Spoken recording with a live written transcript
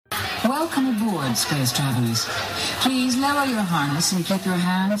Welcome aboard, space travelers. Please lower your harness and keep your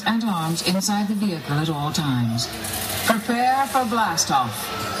hands and arms inside the vehicle at all times. Prepare for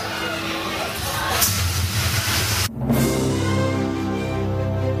blast-off.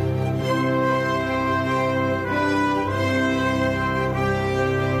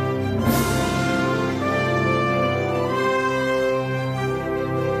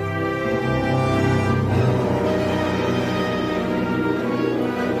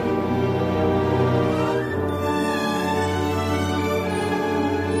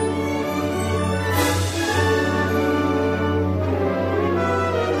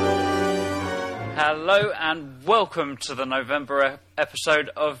 Hello and welcome to the November episode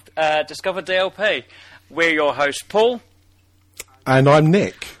of Discover DLP. We're your hosts, Paul. And I'm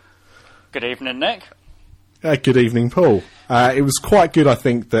Nick. Good evening, Nick. Good evening, Paul. It was quite good, I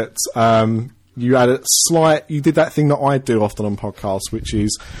think, that you had you did that thing that I do often on podcasts, which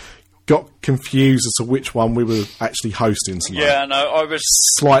is got confused as to which one we were actually hosting tonight. Yeah, no, I was...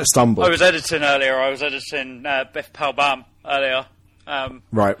 Slight stumble. I was editing earlier. I was editing Biff Pal Bam earlier.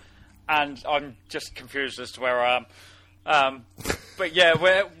 Right. And I'm just confused as to where I am. But yeah,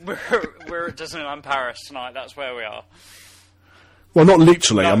 we're at Disneyland Paris tonight. That's where we are. Well, not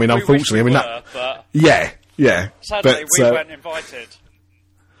literally. No, I mean, unfortunately, but yeah. Sadly, we weren't invited.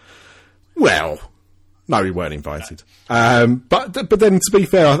 Well, no, we weren't invited. No. But then, to be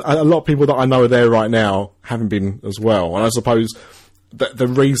fair, a lot of people that I know are there right now haven't been as well. And I suppose that the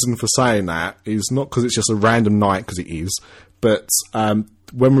reason for saying that is not because it's just a random night, because it is, but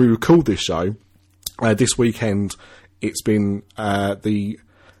when we record this show, this weekend, it's been the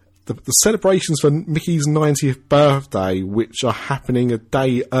celebrations for Mickey's 90th birthday, which are happening a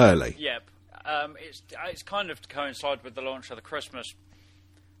day early. Yep. It's kind of to coincide with the launch of the Christmas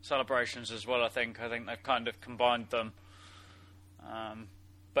celebrations as well, I think. I think they've kind of combined them.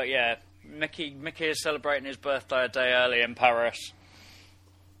 But yeah, Mickey is celebrating his birthday a day early in Paris.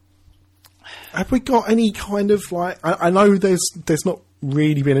 Have we got any kind of, like... I know there's not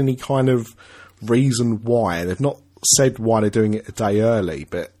really been any kind of reason why. They've not said why they're doing it a day early,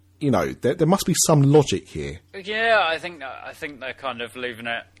 but, you know, there must be some logic here. Yeah, I think they're kind of leaving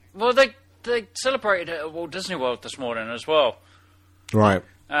it... Well, they celebrated it at Walt Disney World this morning as well. Right.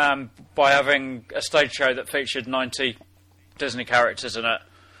 By having a stage show that featured 90 Disney characters in it.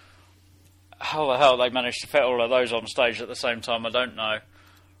 How the hell they managed to fit all of those on stage at the same time, I don't know.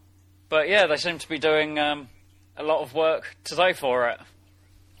 But yeah, they seem to be doing a lot of work today for it.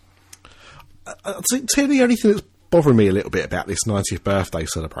 Tell the only thing that's bothering me a little bit about this 90th birthday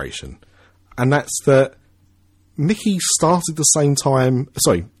celebration, and that's that Mickey started the same time...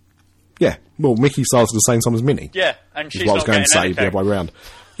 Sorry, yeah, well, Mickey started the same time as Minnie. Yeah, and she's what I was not going to say anything. the other way around.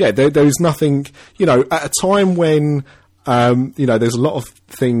 Yeah, there is nothing... You know, at a time when, you know, there's a lot of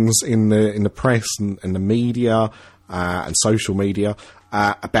things in the press and the media and social media...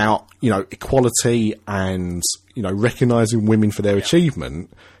 about, you know, equality and, you know, recognising women for their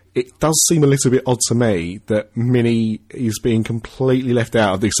achievement, it does seem a little bit odd to me that Minnie is being completely left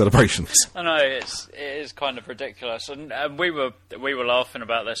out of these celebrations. I know, it is kind of ridiculous, and we were laughing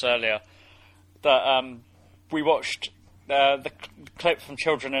about this earlier, that we watched the clip from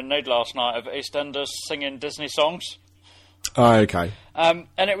Children in Need last night of EastEnders singing Disney songs. Oh, okay. And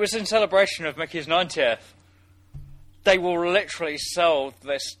it was in celebration of Mickey's 90th. They will literally sell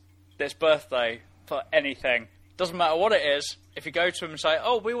this birthday for anything. Doesn't matter what it is. If you go to them and say,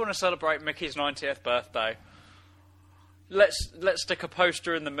 "Oh, we want to celebrate Mickey's 90th birthday. Let's stick a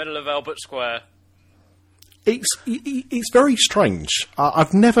poster in the middle of Albert Square." It's very strange.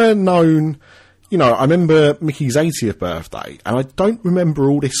 I've never known. You know, I remember Mickey's 80th birthday, and I don't remember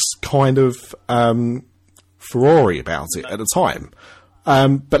all this kind of furore about it at the time.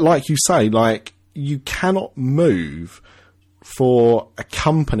 But like you say, like, you cannot move for a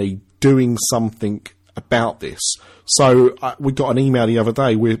company doing something about this. So we got an email the other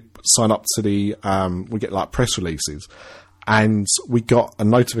day. We sign up to we get like press releases, and we got a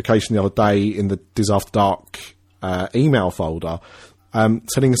notification the other day in the Diz After Dark email folder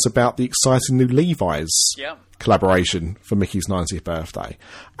telling us about the exciting new Levi's collaboration for Mickey's 90th birthday.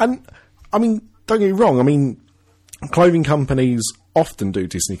 And I mean, don't get me wrong. I mean, clothing companies often do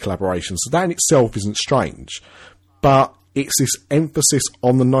Disney collaborations, so that in itself isn't strange. But it's this emphasis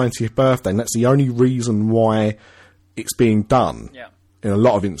on the 90th birthday, and that's the only reason why it's being done in a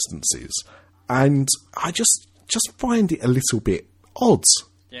lot of instances. And I just find it a little bit odd.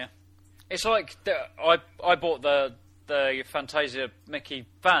 Yeah. It's like, I bought the Fantasia Mickey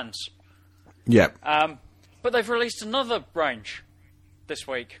Vans. Yeah. But they've released another range this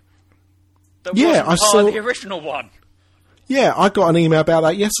week. That yeah, wasn't part of the original one. Yeah, I got an email about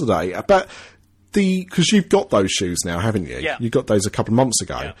that yesterday. But because you've got those shoes now, haven't you? Yeah. You got those a couple of months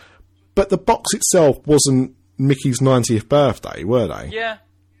ago. Yeah. But the box itself wasn't Mickey's 90th birthday, were they? Yeah.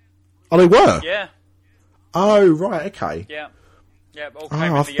 Oh, they were? Yeah. Oh, right, okay. Yeah. Yeah, it all Oh, came I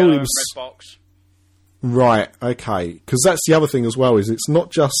in the thought yellow it and was- red box. Right, okay. Because that's the other thing as well, is it's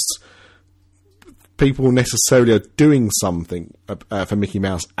not just people necessarily are doing something for Mickey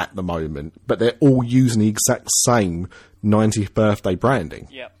Mouse at the moment, but they're all using the exact same 90th birthday branding.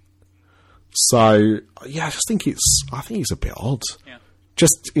 Yeah. So, yeah, I think it's a bit odd. Yeah.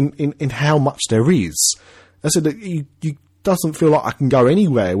 Just in how much there is. I said that you doesn't feel like I can go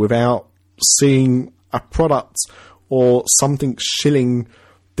anywhere without seeing a product or something shilling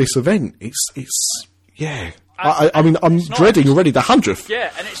this event. It's yeah. I mean, I'm it's not- dreading already the 100th.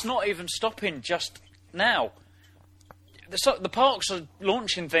 Yeah, and it's not even stopping just now. The parks are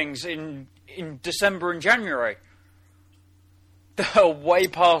launching things in December and January. They're way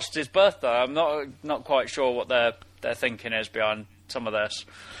past his birthday. I'm not quite sure what their thinking is behind some of this.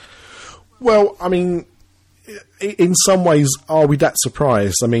 Well, I mean, in some ways, are we that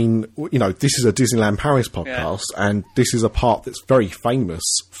surprised? I mean, you know, this is a Disneyland Paris podcast, and this is a park that's very famous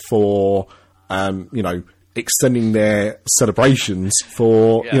for, you know, extending their celebrations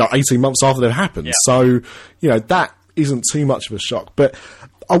for, you know, 18 months after they've happened. Yeah. So, you know, that isn't too much of a shock. But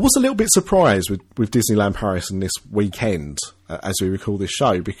I was a little bit surprised with Disneyland Paris in this weekend, as we record this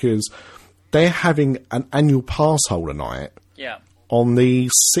show, because they're having an annual pass holder night Yeah. on the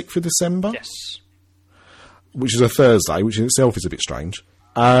 6th of December. Yes. Which is a Thursday, which in itself is a bit strange.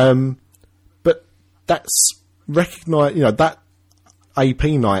 But that's recognised, you know, that AP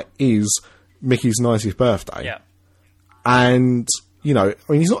night is Mickey's 90th birthday. Yeah. And, you know,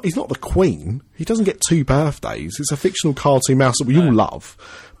 I mean, he's not the Queen. He doesn't get two birthdays. It's a fictional cartoon mouse that we all love.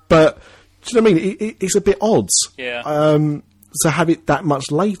 But, do you know what I mean? It's a bit odd. Yeah. To have it that much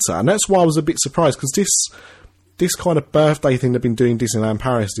later. And that's why I was a bit surprised, because this kind of birthday thing they've been doing in Disneyland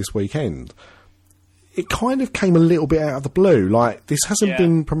Paris this weekend, it kind of came a little bit out of the blue. Like, this hasn't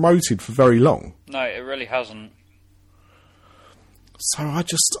been promoted for very long. No, it really hasn't. So I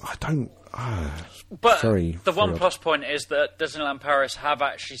don't... But very, the very one odd. plus point is that Disneyland Paris have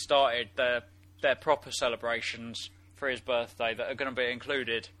actually started their proper celebrations for his birthday that are going to be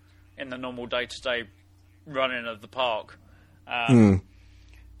included in the normal day-to-day running of the park.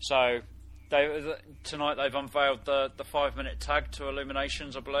 So tonight they've unveiled the 5-minute tag to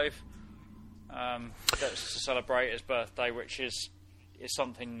Illuminations, I believe. That's to celebrate his birthday, which is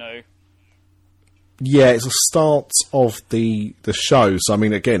something new. Yeah, it's a start of the show. So, I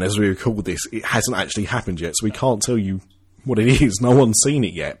mean, again, as we record this, it hasn't actually happened yet, so we can't tell you what it is. No one's seen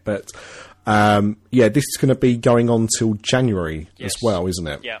it yet. But, yeah, this is going to be going on till January as well, isn't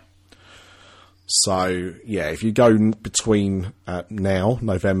it? Yeah. So, yeah, if you go between now,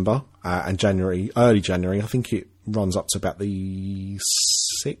 November, and January, early January, I think it runs up to about the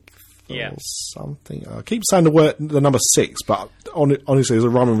 6th or something. I keep saying the number 6, but honestly, there's a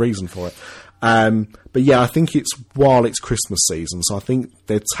rhyme and reason for it. But yeah, I think it's while it's Christmas season, so I think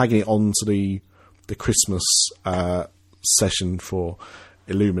they're tagging it on to the Christmas session for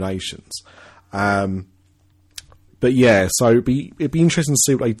Illuminations. But yeah, so it'd be interesting to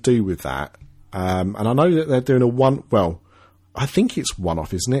see what they do with that. And I know that they're doing I think it's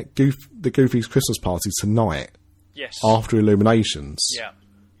one-off, isn't it? The Goofy's Christmas party tonight. Yes. After Illuminations. Yeah.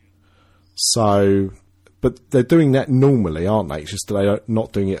 So, but they're doing that normally, aren't they? It's just that they're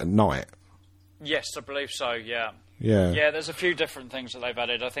not doing it at night. Yes, I believe so. Yeah. Yeah. Yeah, there's a few different things that they've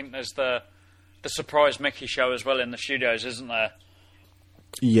added. I think there's the surprise Mickey show as well in the studios, isn't there?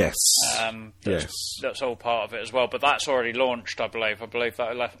 Yes. That's all part of it as well. But that's already launched, I believe. I believe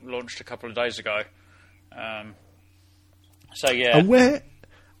that launched a couple of days ago. So yeah.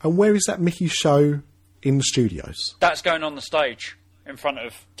 And where is that Mickey show in the studios? That's going on the stage in front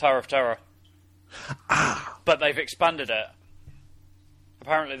of Tower of Terror. But they've expanded it.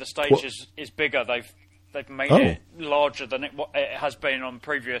 Apparently the stage is bigger. They've made it larger than it has been on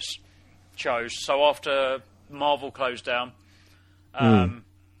previous shows. So after Marvel closed down, they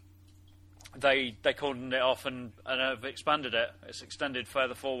cordoned it off and have expanded it. It's extended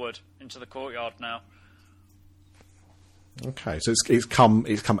further forward into the courtyard now. Okay, so it's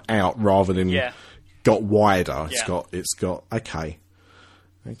come out rather than got wider. It's got okay.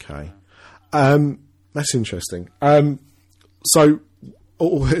 That's interesting. So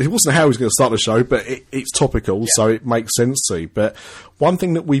it wasn't how he was going to start the show, but it's topical, so it makes sense to. But one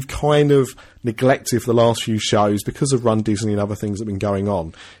thing that we've kind of neglected for the last few shows, because of Run Disney and other things that have been going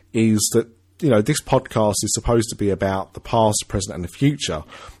on, is that, you know, this podcast is supposed to be about the past, present, and the future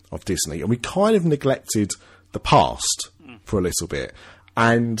of Disney, and we kind of neglected the past for a little bit.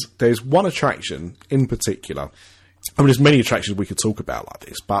 And there's one attraction in particular. I mean, there's many attractions we could talk about like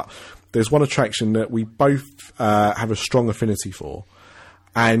this, but there's one attraction that we both have a strong affinity for.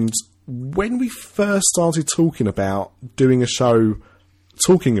 And when we first started talking about doing a show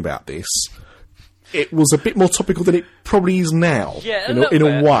talking about this, it was a bit more topical than it probably is now, in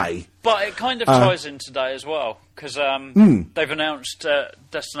a way. But it kind of ties in today as well, because they've announced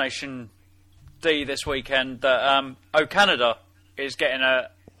Destination D this weekend that O Canada is getting a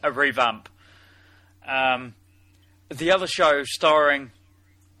revamp. The other show starring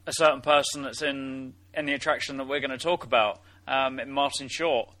a certain person that's in the attraction that we're going to talk about, Martin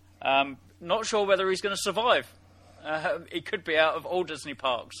Short. Not sure whether he's going to survive. He could be out of all Disney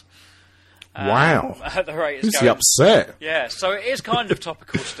parks. Wow. At the rate it's going. Is he upset? Yeah, so it is kind of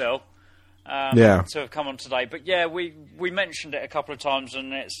topical still to have come on today. But yeah, we mentioned it a couple of times,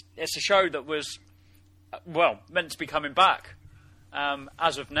 and it's a show that was, meant to be coming back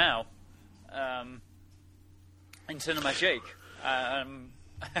as of now in Cinemagique.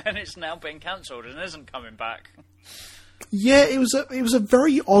 And it's now been cancelled and isn't coming back. Yeah, it was a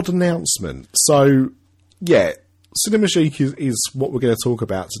very odd announcement. So, yeah, Cinemagique is what we're going to talk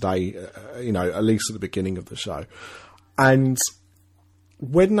about today, at least at the beginning of the show. And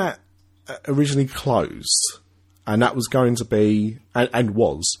when that originally closed, and that was going to be, and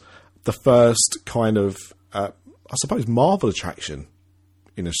was, the first kind of, I suppose, Marvel attraction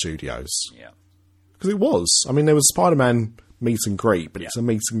in the studios. Yeah. Because it was. I mean, there was Spider-Man meet and greet, but it's a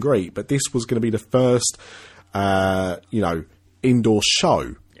meet and greet. But this was going to be the first, indoor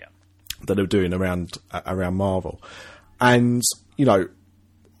show that they were doing around Marvel. And, I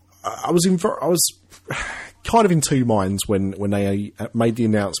was kind of in two minds when they made the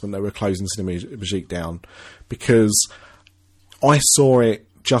announcement they were closing Cinemagique down, because I saw it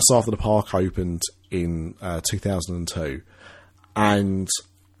just after the park opened in 2002. And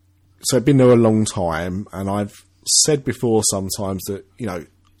so it'd been there a long time, and I've said before sometimes that,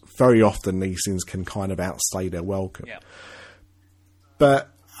 very often these things can kind of outstay their welcome. Yeah. But,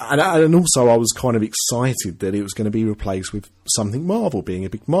 and also I was kind of excited that it was going to be replaced with something Marvel, being a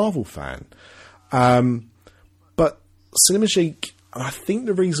big Marvel fan. But Cinemagique, I think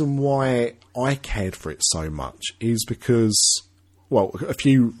the reason why I cared for it so much is because, a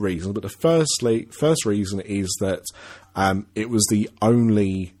few reasons, but the first reason is that it was the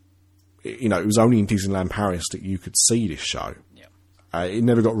only, it was only in Disneyland Paris that you could see this show. Yeah. It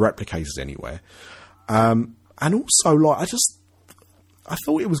never got replicated anywhere. And also, I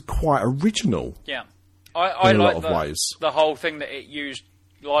thought it was quite original. Yeah. I like ways. The whole thing that it used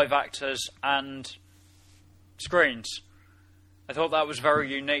live actors and screens. I thought that was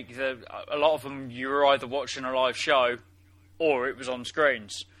very unique. A lot of them you were either watching a live show or it was on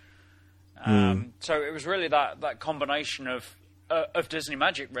screens. So it was really that combination of Disney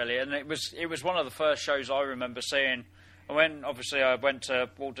Magic, really, and it was one of the first shows I remember seeing. I went to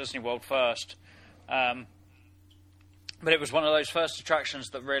Walt Disney World first, but it was one of those first attractions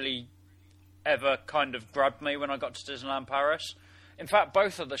that really ever kind of grabbed me when I got to Disneyland Paris. In fact,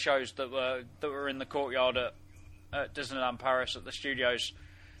 both of the shows that were in the courtyard at Disneyland Paris at the studios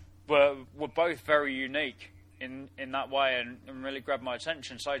were both very unique in that way and really grabbed my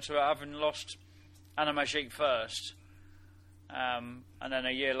attention. So to having lost Animagique first, and then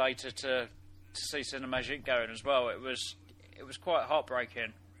a year later to see Cinemagique going as well, it was quite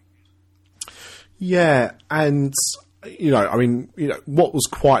heartbreaking. Yeah, and what was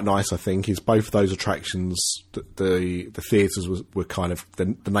quite nice, I think, is both of those attractions, the theatres were kind of,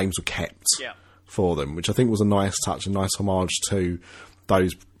 the names were kept for them, which I think was a nice touch, a nice homage to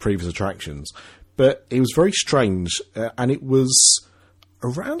those previous attractions. But it was very strange, and it was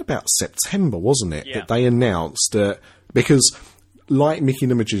around about September, wasn't it, that they announced that, because like Mickey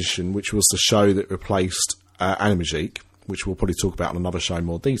the Magician, which was the show that replaced Animagique, which we'll probably talk about in another show in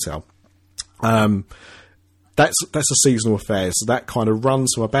more detail, that's a seasonal affair, so that kind of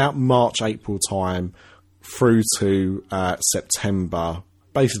runs from about March, April time through to September,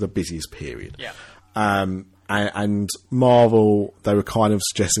 basically the busiest period. Yeah. And Marvel, they were kind of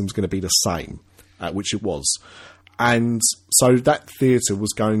suggesting was going to be the same, which it was. And so that theatre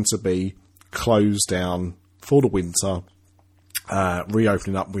was going to be closed down for the winter,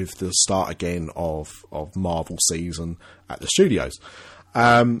 reopening up with the start again of Marvel season at the studios.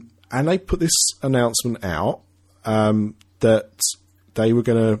 And they put this announcement out that they were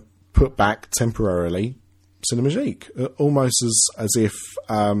going to put back temporarily Cinemagique, almost as if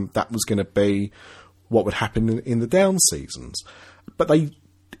that was going to be what would happen in the down seasons. But they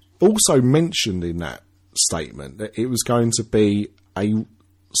also mentioned in that statement that it was going to be a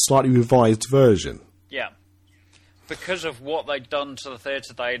slightly revised version. Yeah. because of what they'd done to the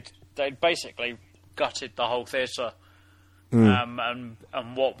theatre, they'd basically gutted the whole theatre. And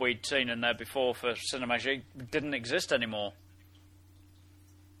what we'd seen in there before for Cinemagique didn't exist anymore.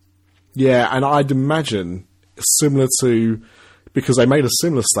 Yeah, and I'd imagine similar to, because they made a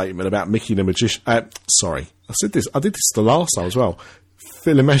similar statement about Mickey the Magician. Sorry, I did this the last time as well.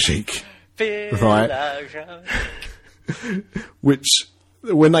 Filmagique, right? Which,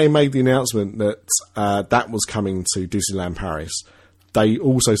 when they made the announcement that that was coming to Disneyland Paris, they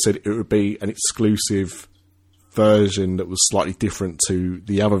also said it would be an exclusive version that was slightly different to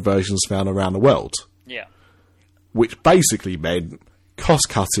the other versions found around the world. Yeah. Which basically meant cost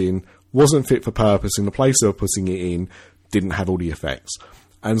cutting, wasn't fit for purpose in the place they were putting it in, didn't have all the effects.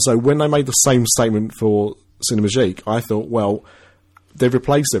 And so when they made the same statement for Cinemagique, I thought, well, they've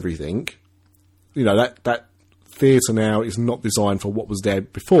replaced everything. You know, that theatre now is not designed for what was there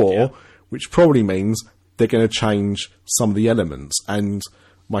before, which probably means they're going to change some of the elements. And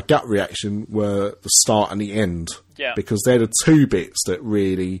my gut reaction were the start and the end, because they're the two bits that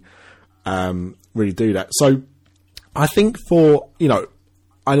really do that. So I think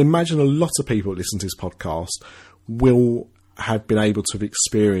I'd imagine a lot of people that listen to this podcast will have been able to have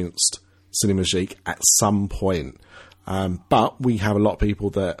experienced Cinemagique at some point. But we have a lot of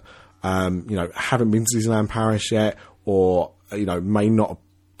people that, haven't been to Disneyland Paris yet, or, may not have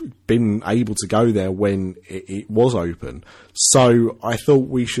been able to go there when it was open. So I thought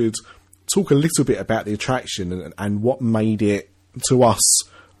we should talk a little bit about the attraction and what made it, to us,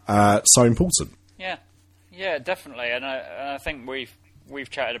 so important. Yeah, definitely. And I think we've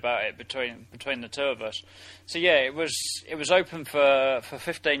chatted about it between the two of us. So yeah, it was open for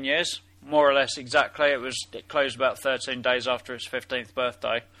 15 years, more or less exactly. It closed about 13 days after its 15th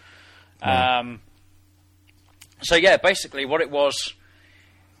birthday. So yeah, basically what it was,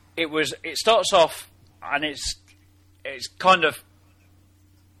 it starts off and it's kind of,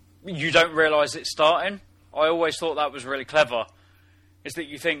 you don't realise it's starting. I always thought that was really clever, is that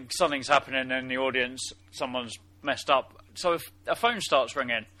you think something's happening in the audience, someone's messed up. So if a phone starts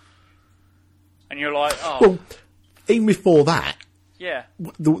ringing, and you're like, oh... Well, even before that, yeah,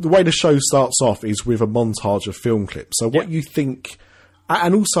 the way the show starts off is with a montage of film clips. So what you think...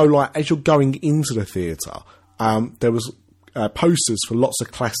 And also, like, as you're going into the theatre, there was posters for lots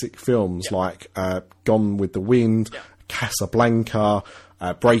of classic films, like Gone with the Wind, Casablanca,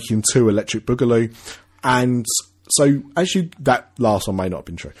 Breaking 2, Electric Boogaloo. And so that last one may not have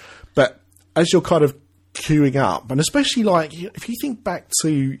been true, but as you're kind of queuing up, and especially like if you think back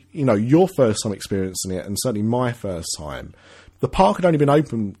to your first time experiencing it, and certainly my first time, the park had only been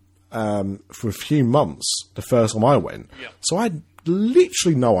open for a few months the first time I went, so I had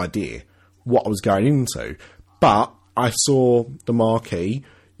literally no idea what I was going into. But I saw the marquee.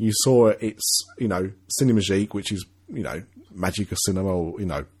 You saw it's Cinemagique, which is magic of cinema, or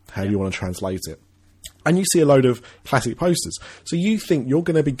how you want to translate it. And you see a load of classic posters. So you think you're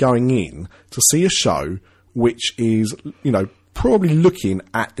going to be going in to see a show which is, probably looking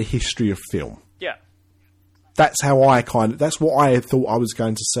at the history of film. Yeah. That's how that's what I had thought I was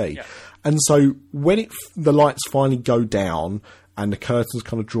going to see. Yeah. And so when the lights finally go down and the curtains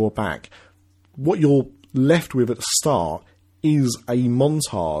kind of draw back, what you're left with at the start is a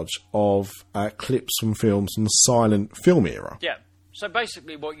montage of clips from films from the silent film era. Yeah. So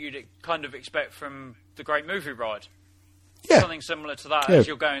basically what you'd kind of expect from the Great Movie Ride. Yeah. Something similar to that as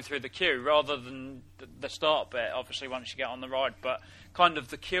you're going through the queue, rather than the start bit, obviously, once you get on the ride, but kind of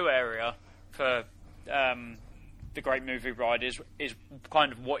the queue area for the Great Movie Ride is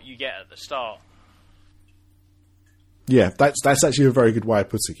kind of what you get at the start. Yeah, that's actually a very good way of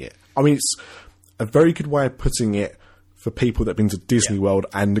putting it. I mean, it's a very good way of putting it for people that have been to Disney World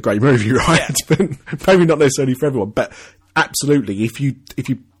and the Great Movie Ride, but maybe not necessarily for everyone. But absolutely, if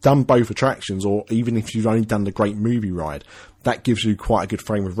you've done both attractions, or even if you've only done the Great Movie Ride, that gives you quite a good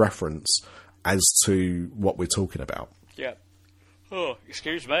frame of reference as to what we're talking about. Yeah. Oh,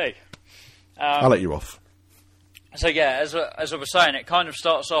 excuse me. I'll let you off. So yeah, as I was saying, it kind of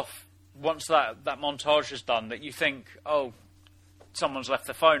starts off once that montage is done, that you think, oh, someone's left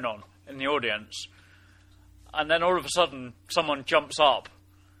their phone on in the audience, and then all of a sudden someone jumps up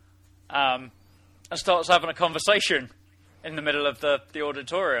and starts having a conversation in the middle of the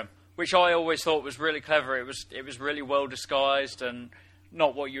auditorium, which I always thought was really clever. It was really well disguised and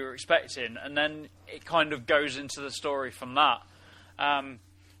not what you were expecting, and then it kind of goes into the story from that.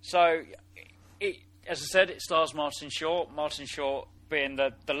 So, as I said, it stars Martin Short. Martin Short being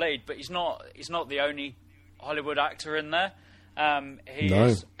the lead, but he's not the only Hollywood actor in there. He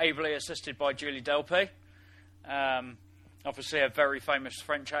is ably assisted by Julie Delpy, obviously a very famous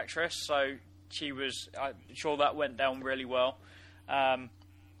French actress. So she was. I'm sure that went down really well. And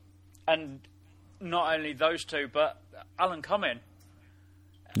not only those two, but Alan Cumming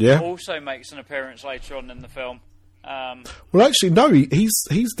also makes an appearance later on in the film. Well, actually, no,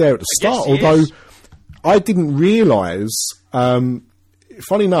 he's there at the start. Yes, although I didn't realise.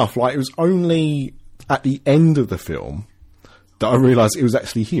 Funny enough, like it was only at the end of the film that I realised it was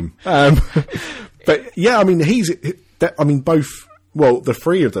actually him. But yeah, I mean, both. Well, the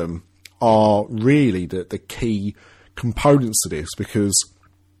three of them are really the key components to this because,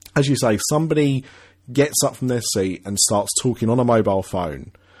 as you say, somebody gets up from their seat and starts talking on a mobile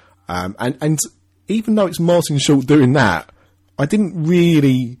phone, and even though it's Martin Short doing that, I didn't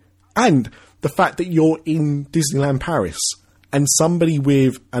really. And the fact that you're in Disneyland Paris and somebody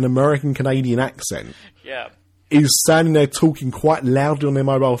with an American-Canadian accent is standing there talking quite loudly on their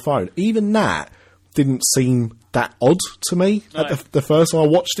mobile phone. Even that didn't seem that odd to me at the first time I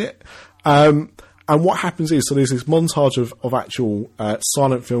watched it. And what happens is, so there's this montage of actual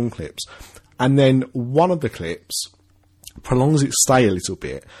silent film clips, and then one of the clips prolongs its stay a little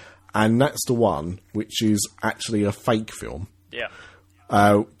bit, and that's the one which is actually a fake film. Yeah.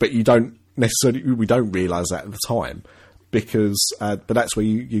 But we don't realise that at the time. Because, but that's where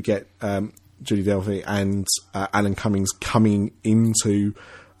you get Julie Delpy and Alan Cummings coming into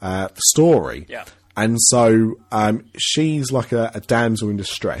the story. Yeah. And so she's like a damsel in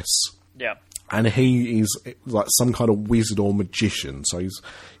distress. Yeah. And he is like some kind of wizard or magician. So he's,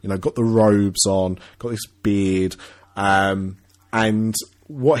 got the robes on, got this beard. And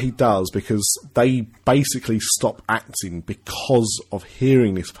what he does, because they basically stop acting because of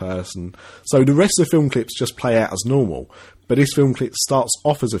hearing this person. So the rest of the film clips just play out as normal. But this film clip starts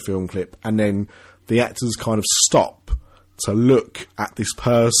off as a film clip, and then the actors kind of stop to look at this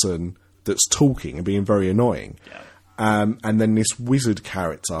person that's talking and being very annoying. Yeah. And then this wizard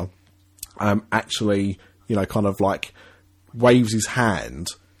character actually, kind of like waves his hand,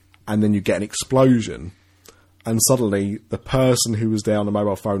 and then you get an explosion. And suddenly, the person who was there on the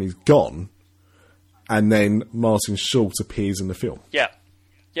mobile phone is gone, and then Martin Short appears in the film. Yeah.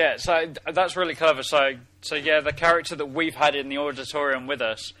 Yeah, so that's really clever. So yeah, the character that we've had in the auditorium with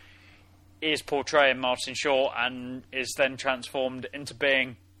us is portraying Martin Short and is then transformed into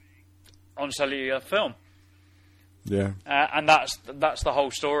being on cellular film. Yeah. And that's the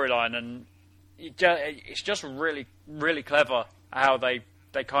whole storyline, and it's just really, really clever how they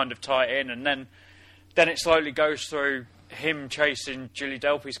kind of tie it in, and then it slowly goes through him chasing Julie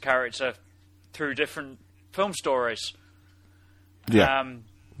Delpy's character through different film stories. Yeah.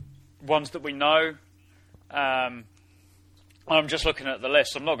 Ones that we know. I'm just looking at the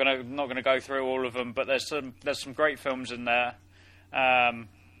list. I'm not gonna go through all of them, but there's some great films in there,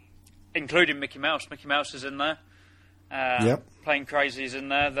 including Mickey Mouse. Mickey Mouse is in there. Plane Crazy is in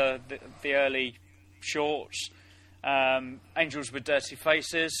there. The early shorts. Angels with Dirty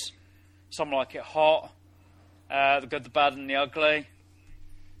Faces. Some Like It Hot, The Good, the Bad and the Ugly.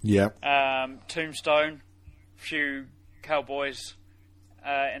 Yeah. Tombstone, a few cowboys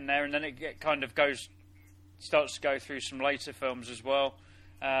in there, and then it kind of starts to go through some later films as well.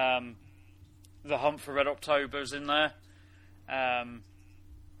 The Hunt for Red October's in there.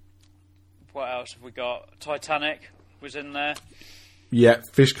 What else have we got? Titanic was in there. Yeah,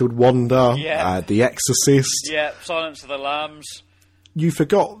 Fish Called Wanda. Yeah. The Exorcist. Yeah, Silence of the Lambs. You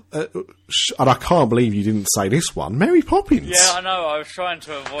forgot, and I can't believe you didn't say this one, Mary Poppins. Yeah, I know, I was trying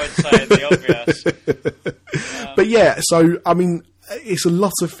to avoid saying the obvious. But yeah, so, I mean, it's a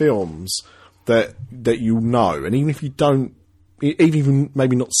lot of films that you know, and even if you don't, even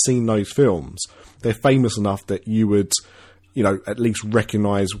maybe not seen those films, they're famous enough that you would, at least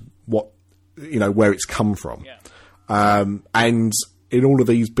recognise what, where it's come from. Yeah. And in all of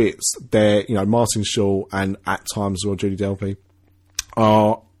these bits, they're, Martin Short and at times as well Julie Delpy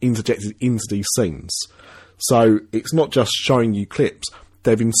are interjected into these scenes. So it's not just showing you clips.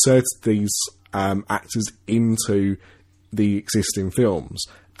 They've inserted these actors into the existing films.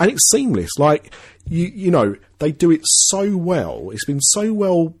 And it's seamless. Like, they do it so well. It's been so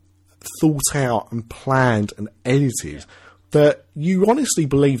well thought out and planned and edited that you honestly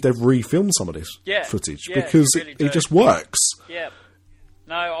believe they've refilmed some of this footage because really it just works. Yeah.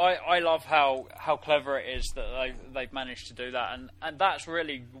 No, I love how clever it is that they've managed to do that, and that's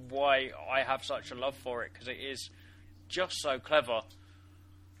really why I have such a love for it, because it is just so clever.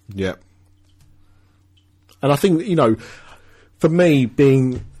 Yeah. And I think, for me,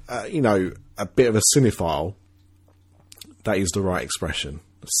 being, a bit of a cinephile, that is the right expression,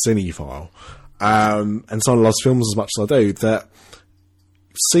 a cinephile, and so I love films as much as I do, that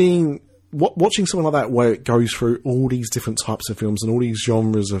watching something like that where it goes through all these different types of films and all these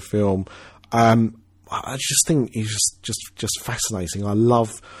genres of film, I just think it's just fascinating. I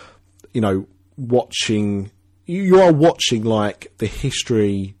love, watching. You are watching like the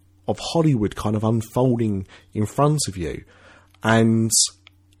history of Hollywood kind of unfolding in front of you, and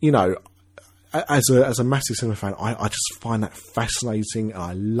as a massive cinema fan, I just find that fascinating, and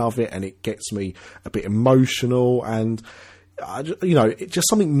I love it, and it gets me a bit emotional, and it's just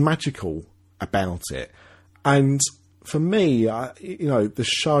something magical about it. And for me, the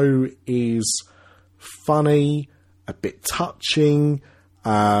show is funny, a bit touching,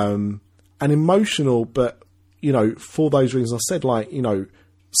 and emotional, but for those reasons I said,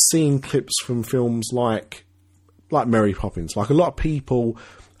 seeing clips from films like Mary Poppins, like a lot of people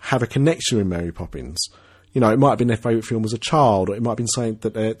have a connection with Mary Poppins. It might have been their favourite film as a child, or it might have been something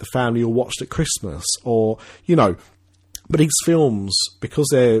that the family all watched at Christmas, or, but these films, because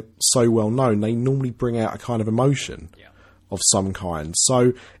they're so well known, they normally bring out a kind of emotion of some kind.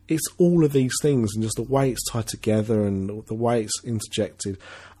 So it's all of these things, and just the way it's tied together and the way it's interjected.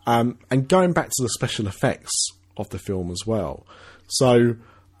 And going back to the special effects of the film as well. So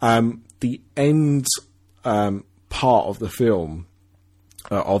the end part of the film,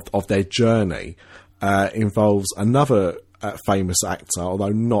 of their journey, involves another famous actor, although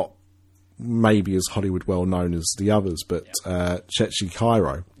not maybe as Hollywood well known as the others, but Chechi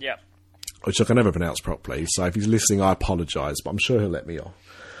Cairo, which I can never pronounce properly. So if he's listening, I apologise, but I'm sure he'll let me off.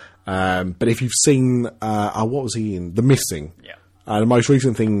 But if you've seen, what was he in? The Missing. The most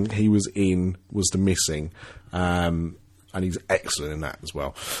recent thing he was in was The Missing, and he's excellent in that as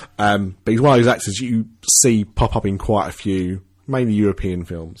well. But he's one of those actors you see pop up in quite a few, mainly European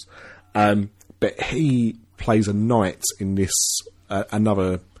films. But he plays a knight in this,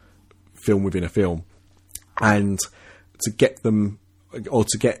 another film within a film. And to get them, or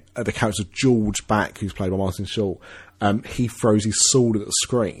to get the character George back, who's played by Martin Short, he throws his sword at the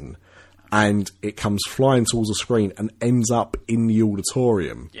screen, and it comes flying towards the screen and ends up in the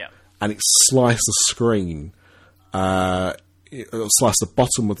auditorium. And it sliced the screen, it sliced the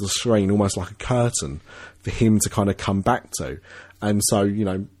bottom of the screen almost like a curtain for him to kind of come back to. And so,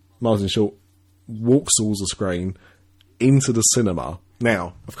 Martin Short walks towards the screen into the cinema.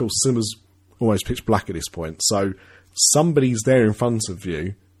 Now, of course, the cinema's almost pitch black at this point, so somebody's there in front of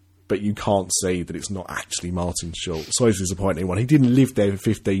you, but you can't see that it's not actually Martin Short. So it's disappointing one. He didn't live there for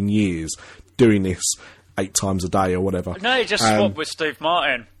 15 years doing this 8 times a day or whatever. No, he just swapped with Steve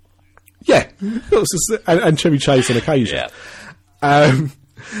Martin. Yeah, and Chevy Chase on occasion.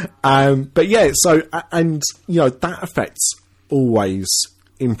 But yeah, so, and that effect's always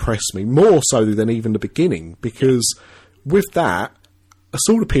impressed me, more so than even the beginning, because with that, a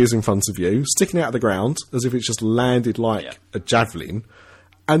sword appears in front of you, sticking out of the ground, as if it's just landed like a javelin,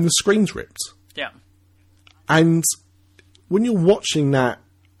 and the screen's ripped. And when you're watching that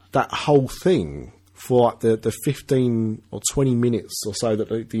whole thing for like the 15 or 20 minutes or so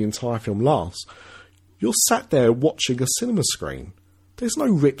that the entire film lasts, you're sat there watching a cinema screen. There's no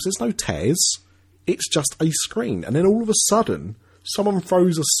rips, there's no tears. It's just a screen. And then all of a sudden, someone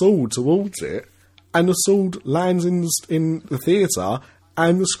throws a sword towards it, and the sword lands in the theatre,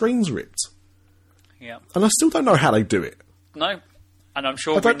 and the screen's ripped. And I still don't know how they do it. No. And I'm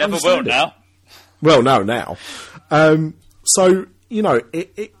sure we never will now. Well, no, now. So,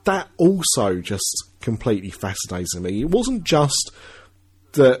 that also just completely fascinates me. It wasn't just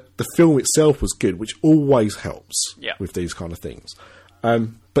that the film itself was good, which always helps with these kind of things.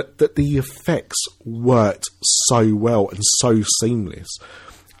 But that the effects worked so well and so seamless.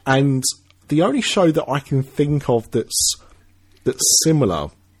 And the only show that I can think of that's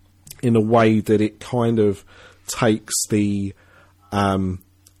similar in a way that it kind of takes the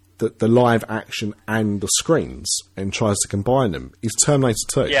live action and the screens and tries to combine them is Terminator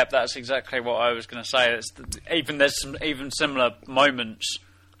 2. Yeah, that's exactly what I was going to say. There's some even similar moments,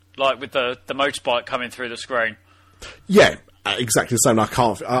 like with the motorbike coming through the screen. Yeah, exactly the same.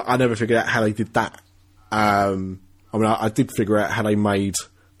 I never figured out how they did that. I did figure out how they made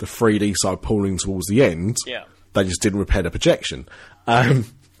the 3D side pulling towards the end. They just didn't repair the projection.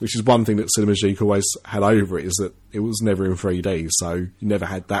 Which is one thing that Cinemagique always had over it, is that it was never in 3D, so you never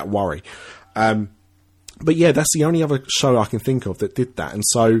had that worry. But yeah, that's the only other show I can think of that did that. And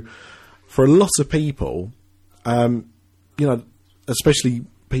so, for a lot of people, especially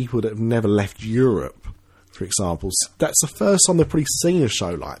people that have never left Europe, for example, that's the first time they've probably seen a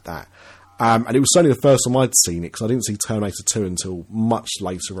show like that. And it was certainly the first time I'd seen it, because I didn't see Terminator 2 until much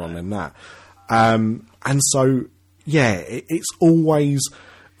later on than that. And so, yeah, it's always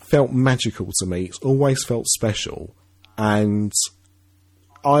felt magical to me. It's always felt special, and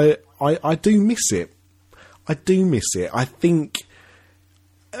I do miss it. I do miss it. I think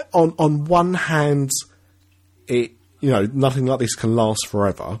on one hand, nothing like this can last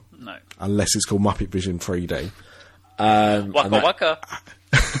forever. No. Unless it's called Muppet Vision 3D. Waka waka.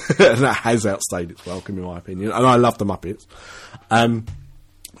 And that has outstayed its welcome, in my opinion. And I love the Muppets.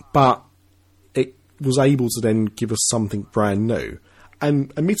 But it was able to then give us something brand new.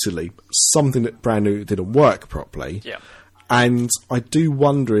 And admittedly, something that brand new didn't work properly. Yeah. And I do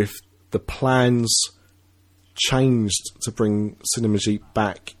wonder if the plans changed to bring Cinema Jeep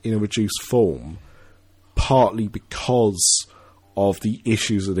back in a reduced form, partly because of the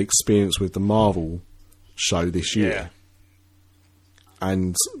issues that experienced with the Marvel show this year. Yeah.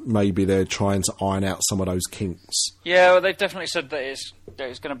 And maybe they're trying to iron out some of those kinks. Yeah, well, they've definitely said that it's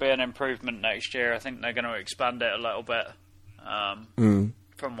going to be an improvement next year. I think they're going to expand it a little bit,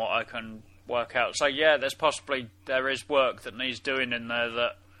 from what I can work out. So yeah, there is work that needs doing in there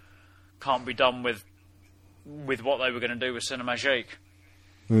that can't be done with what they were going to do with Cinemagique.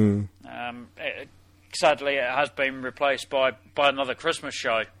 Sadly, it has been replaced by another Christmas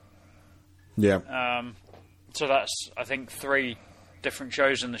show. Yeah. So that's, I think, 3 different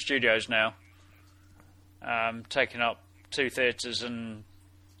shows in the studios now, taking up 2 theatres and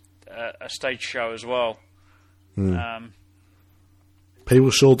a stage show as well. People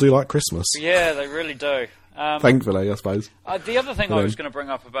sure do like Christmas. Yeah, they really do. Thankfully, I suppose. The other thing I was going to bring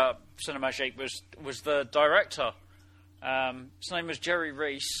up about Cinemagique was the director. His name was Jerry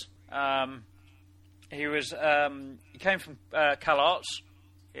Reese. He came from Cal Arts.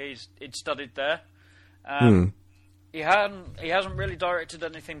 He'd studied there. He hasn't really directed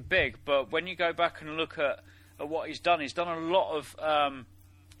anything big, but when you go back and look at what he's done a lot of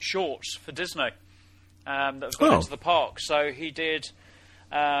shorts for Disney that have gone into the park. So he did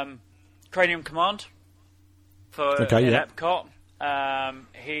Cranium Command for Epcot.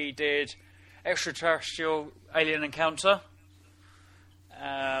 He did Extraterrestrial Alien Encounter.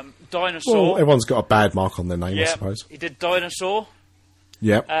 Dinosaur. Well, everyone's got a bad mark on their name, I suppose. He did Dinosaur.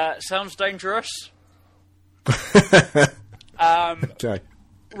 Yep. Sounds Dangerous. Okay.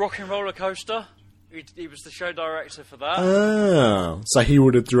 Rock and Roller Coaster. He was the show director for that. Oh, so he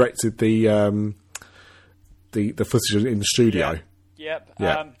would have directed the footage in the studio. Yep.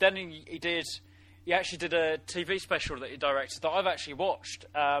 Yeah. Then he actually did a TV special that he directed that I've actually watched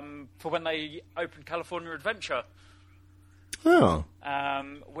for when they opened California Adventure. Oh.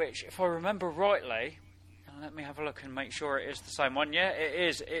 Which, if I remember rightly, let me have a look and make sure it is the same one. Yeah, it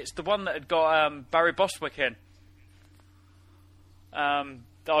is. It's the one that had got Barry Bostwick in.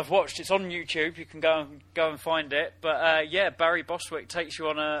 That I've watched. It's on YouTube. You can go and find it. But Barry Bostwick takes you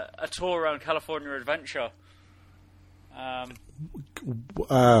on a tour around California Adventure.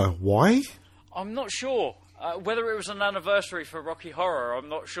 Why? I'm not sure. Whether it was an anniversary for Rocky Horror, I'm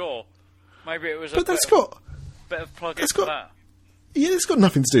not sure. Maybe it was. But that's got bit of plug-in for that. Yeah, it's got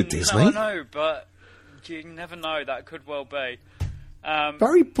nothing to do with Disney. No, I know, but you never know. That could well be.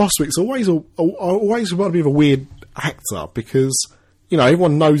 Barry Bostwick's always a bit of a weird actor because,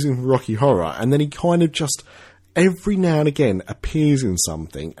 everyone knows him from Rocky Horror, and then he kind of just every now and again appears in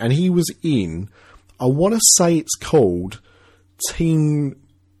something, and he was in, I want to say it's called Teen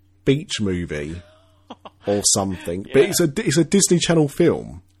Beach Movie or something, but it's a Disney Channel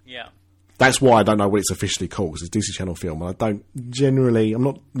film. Yeah. That's why I don't know what it's officially called, because it's a Disney Channel film, and I'm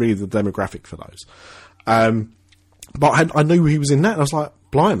not really the demographic for those. But I knew he was in that, and I was like,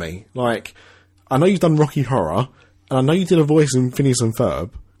 blimey. Like, I know you've done Rocky Horror, and I know you did a voice in Phineas and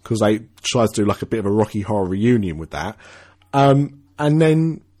Ferb, because they tried to do like a bit of a Rocky Horror reunion with that. And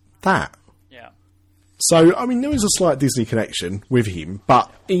then that. Yeah. So, there was a slight Disney connection with him,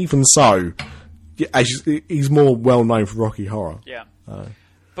 but even so, he's more well known for Rocky Horror. Yeah.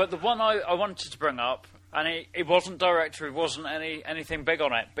 But the one I wanted to bring up, and he wasn't director, he wasn't anything big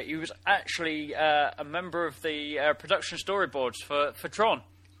on it, but he was actually a member of the production storyboards for Tron.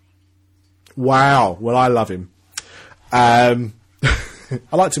 Wow. Well, I love him. I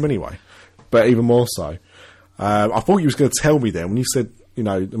liked him anyway, but even more so. I thought you was going to tell me then when you said,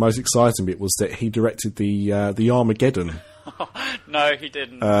 the most exciting bit was that he directed the Armageddon. No, he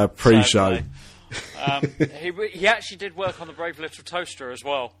didn't. Pre-show. He actually did work on the Brave Little Toaster as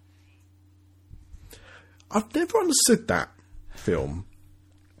well. I've never understood that film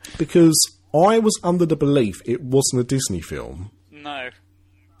because I was under the belief it wasn't a Disney film. No.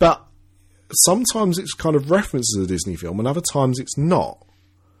 But sometimes it's kind of referenced as a Disney film and other times it's not.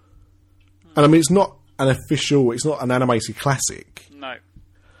 And it's not it's not an animated classic. No.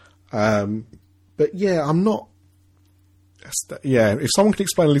 But yeah, I'm not. Yeah, if someone can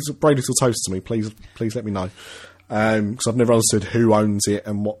explain Brave Little Toaster to me, please let me know. Because I've never understood who owns it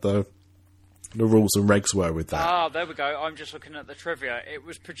and what the the rules and regs were with that. Ah, there we go. I'm just looking at the trivia. It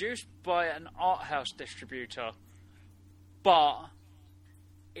was produced by an art house distributor, but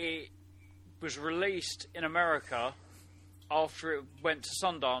it was released in America after it went to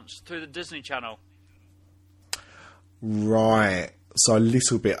Sundance through the Disney Channel. Right. So a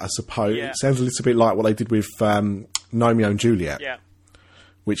little bit, I suppose. Yeah. It sounds a little bit like what they did with Romeo and Juliet. Yeah.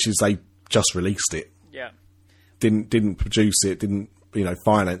 Which is they just released it. Yeah. Didn't produce it, didn't,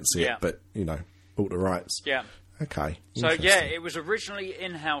 finance it, Yeah. but, bought the rights. Yeah. Okay. So, yeah, Interesting. it was originally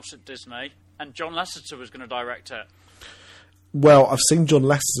in-house at Disney, and John Lasseter was going to direct it. Well, I've seen John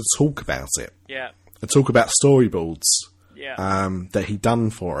Lasseter talk about it. Yeah. Talk about storyboards Yeah. that he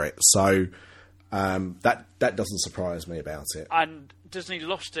done for it. So that doesn't surprise me about it. And Disney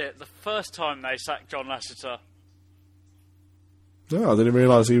lost it the first time they sacked John Lasseter. No, I didn't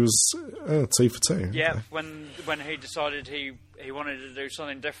realise he was 2 for 2. Yeah, Okay. when he decided he wanted to do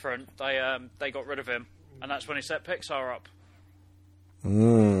something different, they got rid of him, and that's when he set Pixar up.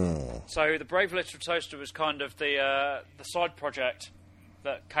 Mm. So the Brave Little Toaster was kind of the side project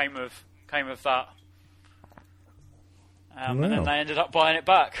that came of that, and then Wow. they ended up buying it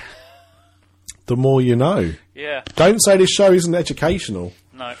back. The more you know. Yeah, Don't say this show isn't educational.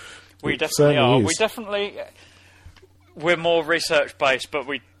 no, we It definitely certainly are. is. We definitely we're more research based, but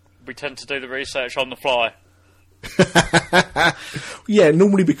we tend to do the research on the fly. Yeah,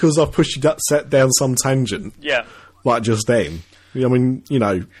 normally because I've pushed you set down some tangent, Yeah, like just then. I mean,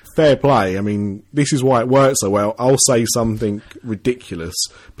 fair play. I mean, this is why it works so well. I'll say something ridiculous,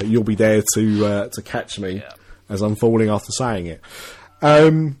 but you'll be there to catch me as I'm falling after saying it.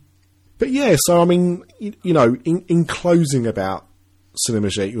 But yeah, so I mean, in closing about Cinema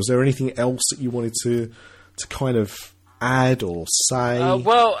Geek, was there anything else that you wanted to kind of add or say?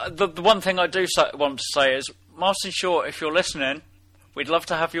 well, the one thing I do want to say is, Martin Short, if you're listening, we'd love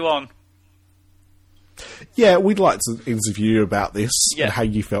to have you on. Yeah, we'd like to interview you about this Yeah. and how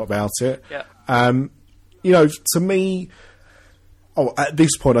you felt about it. Yeah. To me, at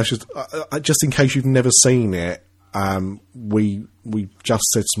this point, I should just in case you've never seen it, we just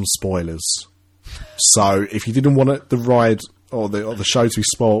said some spoilers. So if you didn't want the ride or the show to be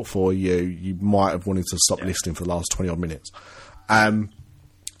spoiled for you, you might have wanted to stop listening for the last 20 odd minutes.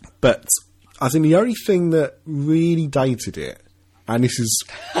 But I think the only thing that really dated it, and this is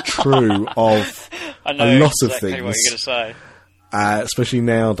true of I know a lot exactly of things, what you're going to say. especially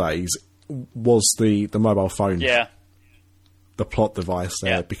nowadays, was the mobile phone, Yeah, the plot device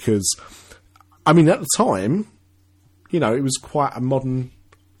there. Yeah. Because, I mean, at the time, it was quite a modern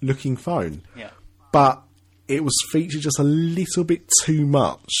looking phone. yeah, But it was featured just a little bit too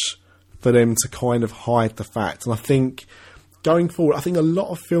much for them to kind of hide the fact. And I think, going forward, I think a lot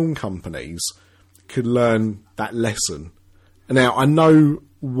of film companies could learn that lesson. And now, I know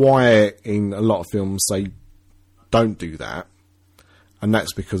why in a lot of films they don't do that, and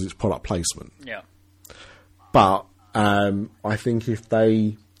that's because it's product placement. yeah, But I think if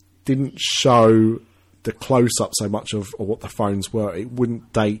they didn't show the close-up so much of what the phones were, it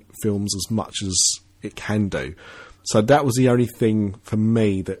wouldn't date films as much as it can do. So that was the only thing for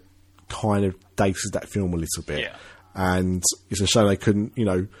me that kind of dated that film a little bit. Yeah. And it's a shame they couldn't,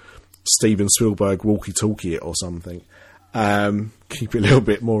 Steven Spielberg walkie-talkie it or something. Keep it a little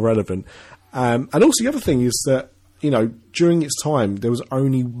bit more relevant. And also the other thing is that, during its time, there was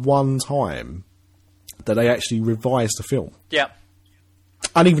only one time that they actually revised the film. yeah,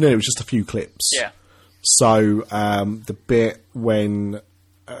 And even then, it was just a few clips. yeah. So the bit when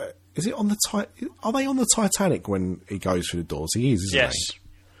is it on the are they on the Titanic when he goes through the doors? He is, isn't Yes.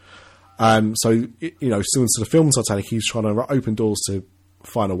 he? So similar to the film Titanic, he's trying to open doors to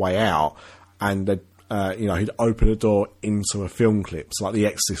find a way out, and he'd open a door into a film clip. So like The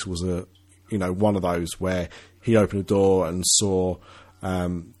Exorcist was one of those where he opened a door and saw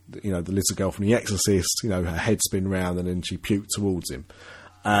the little girl from The Exorcist, her head spin round and then she puked towards him.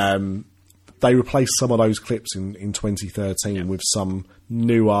 They replaced some of those clips in 2013 with some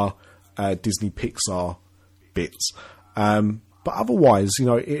newer Disney Pixar bits. But otherwise,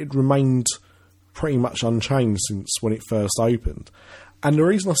 it remained pretty much unchanged since when it first opened. And the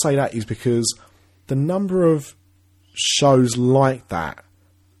reason I say that is because the number of shows like that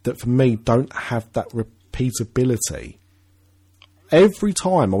for me don't have that repeatability. Every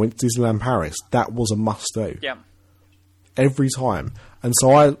time I went to Disneyland Paris, that was a must-do. Yeah. Every time. And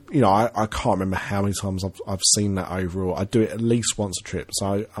so I can't remember how many times I've seen that overall. I do it at least once a trip.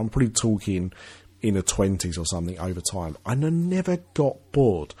 So I'm probably talking in the 20s or something over time. And I never got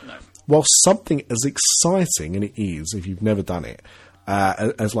bored. No. While something as exciting, and it is, if you've never done it,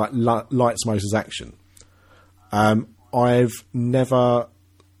 as like Lights, Motors, Action, I've never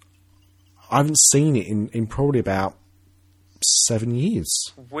I haven't seen it in probably about 7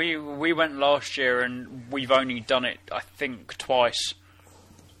 years. We went last year, and we've only done it, I think, twice.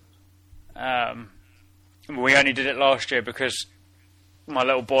 We only did it last year because my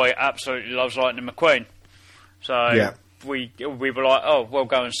little boy absolutely loves Lightning McQueen. So Yeah. we were like, oh, we'll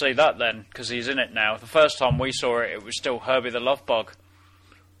go and see that then, because he's in it now. The first time we saw it, it was still Herbie the Love Bug.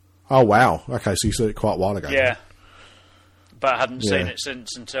 Oh, wow. Okay, so you saw it quite a while ago. Yeah. But I hadn't seen Yeah. it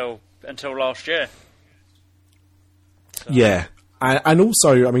since until last year. So. Yeah. And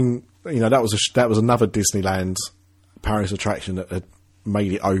also, I mean, that was another Disneyland Paris attraction that had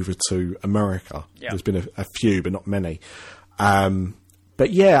made it over to America. Yeah. There's been a few, but not many. But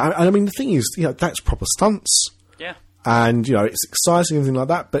yeah, I mean, the thing is, that's proper stunts. Yeah. And, it's exciting and everything like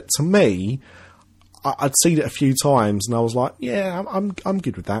that. But to me, I'd seen it a few times and I was like, yeah, I'm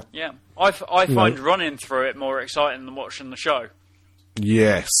good with that. Yeah. I find running through it more exciting than watching the show.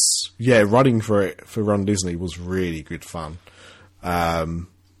 Yes. Yeah, running for it for Run Disney was really good fun.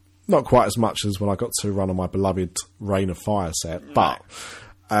 Not quite as much as when I got to run on my beloved Reign of Fire set, but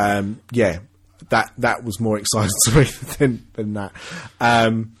yeah, that was more exciting to me than that.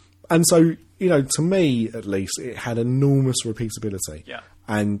 And so, to me at least, it had enormous repeatability. Yeah.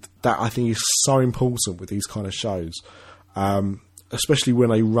 And that I think is so important with these kind of shows, especially when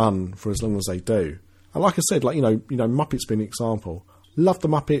they run for as long as they do. And like I said, Muppets being an example. Love the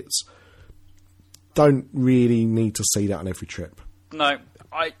Muppets. Don't really need to see that on every trip. No,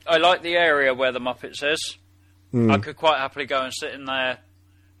 I like the area where the Muppets is. I could quite happily go and sit in there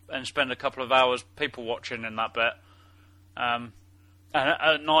and spend a couple of hours people watching in that bit. And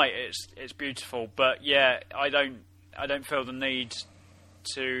at night it's beautiful, but yeah, I don't feel the need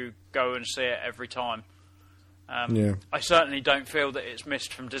to go and see it every time. Yeah. I certainly don't feel that it's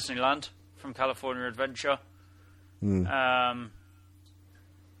missed from Disneyland, from California Adventure.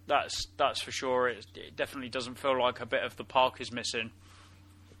 That's for sure. It definitely doesn't feel like a bit of the park is missing.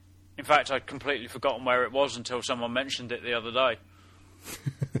 In fact, I'd completely forgotten where it was until someone mentioned it the other day.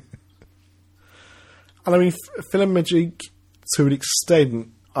 And I mean, Philomagique, to an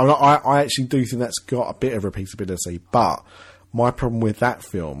extent, I actually do think that's got a bit of repeatability, but my problem with that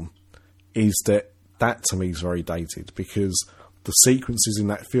film is that to me is very dated, because the sequences in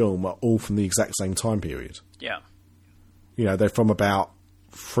that film are all from the exact same time period. Yeah. They're from about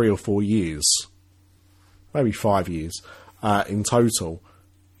 3 or 4 years, maybe 5 years in total.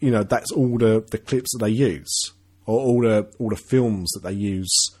 That's all the clips that they use, or all the films that they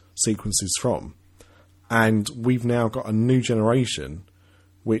use sequences from. And we've now got a new generation,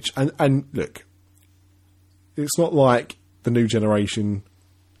 which and look, it's not like the new generation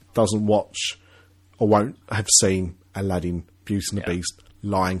doesn't watch or won't have seen Aladdin, Beauty and the Beast,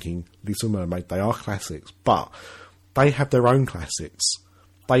 Lion King, Little Mermaid. They are classics, but they have their own classics.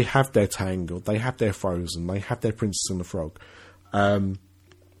 They have their Tangled, they have their Frozen, they have their Princess and the Frog. Why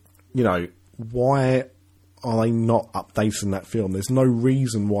are they not updating that film? There's no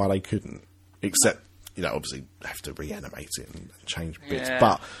reason why they couldn't, except, obviously have to reanimate it and change bits. Yeah.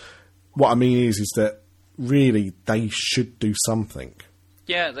 But what I mean is that really they should do something.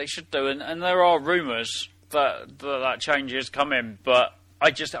 Yeah, they should do, and there are rumours that change is coming, but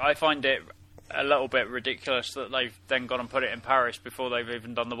I find it a little bit ridiculous that they've then gone and put it in Paris before they've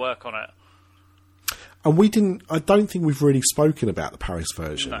even done the work on it. And I don't think we've really spoken about the Paris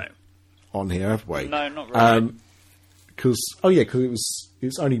version on here, have we? No, not really. Because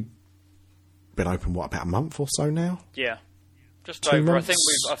it's only been open, about a month or so now? Yeah. Just 2 over. months?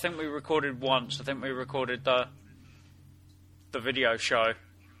 I think we recorded once. I think we recorded the video show.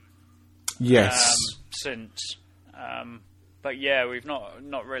 Yes. Since. But yeah, we've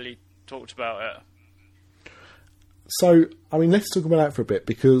not really talked about it. So, I mean, let's talk about that for a bit,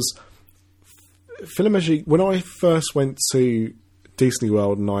 because Philomagique, when I first went to Disney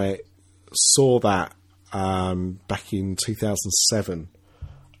World and I saw that back in 2007,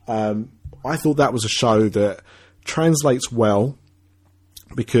 I thought that was a show that translates well,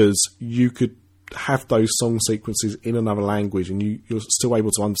 because you could have those song sequences in another language and you're still able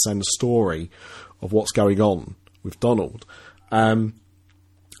to understand the story of what's going on with Donald, and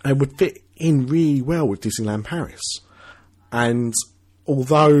would fit in really well with Disneyland Paris. And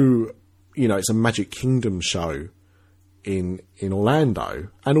although, it's a Magic Kingdom show in Orlando,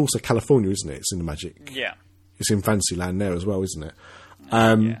 and also California, isn't it? It's in the Magic. Yeah. It's in Fantasyland there as well, isn't it?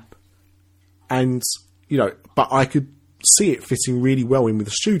 Yeah. And, but I could see it fitting really well in with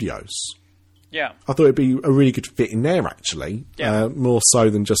the studios. Yeah. I thought it'd be a really good fit in there, actually. Yeah. More so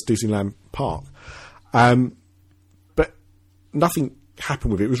than just Disneyland Park. But nothing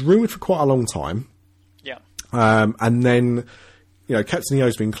happened with it. It was rumoured for quite a long time. Yeah. And then, Captain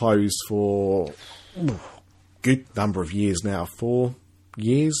EO's been closed for a good number of years now. 4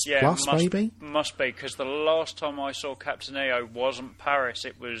 years plus, maybe? Must be, because the last time I saw Captain EO wasn't Paris,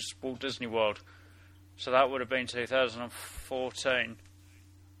 it was Walt Disney World. So that would have been 2014.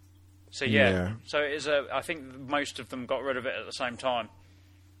 So so it is I think most of them got rid of it at the same time.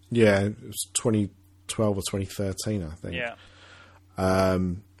 Yeah, it was 2012 or 2013, I think. Yeah.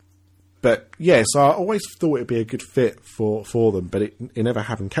 But yeah, so I always thought it'd be a good fit for them, but it never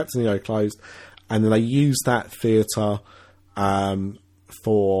happened. Captain EO closed, and then they used that theatre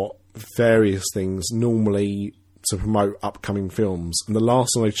for various things, normally to promote upcoming films. And the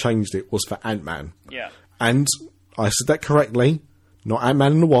last time they changed it was for Ant-Man. Yeah. And I said that correctly, not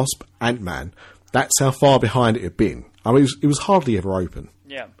Ant-Man and the Wasp, Ant-Man. That's how far behind it had been. I mean, it was hardly ever open.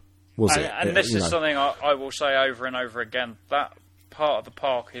 Yeah. Was it? And this is something I will say over and over again. That part of the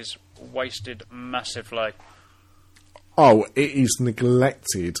park is wasted massively. Oh, it is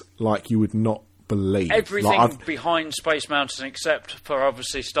neglected like you would not believe. Everything behind Space Mountain, except for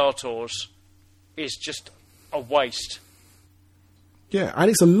obviously Star Tours, is just a waste. Yeah, and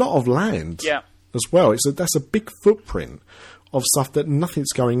it's a lot of land as well. That's a big footprint of stuff that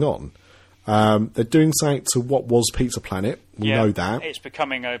nothing's going on. They're doing something to what was Pizza Planet. We know that. It's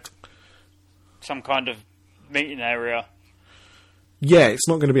becoming some kind of meeting area. Yeah, it's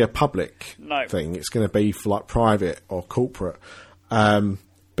not going to be a public No. thing. It's going to be for like private or corporate. But,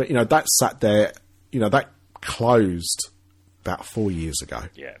 that sat there, that closed about 4 years ago.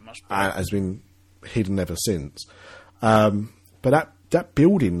 Yeah, it must be. And has been hidden ever since. But that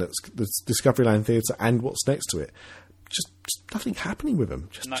building, that's the Discoveryland Theatre and what's next to it, just nothing happening with them.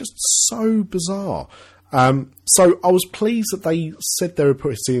 Just so bizarre. So I was pleased that they said they were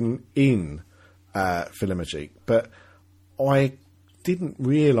putting in Filamagique, but I didn't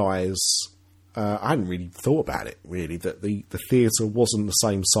realise, I hadn't really thought about it, really, that the theatre wasn't the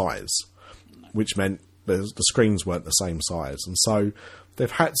same size, which meant the screens weren't the same size. And so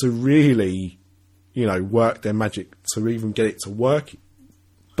they've had to really, work their magic to even get it to work.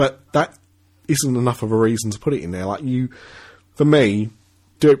 But that isn't enough of a reason to put it in there. Like, for me,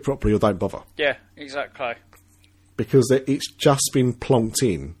 do it properly or don't bother. Yeah, exactly. Because it's just been plonked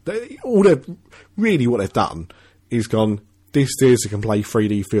in. What they've done is gone, this theatre can play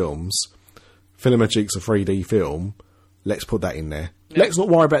 3D films. Filamagique's a 3D film. Let's put that in there. Yeah. Let's not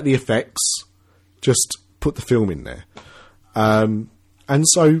worry about the effects. Just put the film in there. And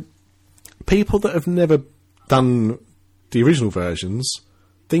so people that have never done the original versions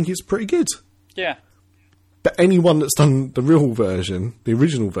think it's pretty good. Yeah. But anyone that's done the real version, the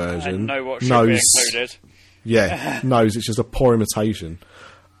original version, and know what should be included. Yeah, knows it's just a poor imitation.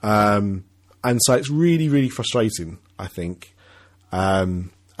 And so it's really, really frustrating, I think, at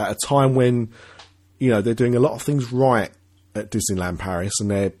a time when, they're doing a lot of things right at Disneyland Paris, and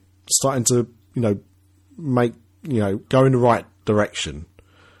they're starting to, go in the right direction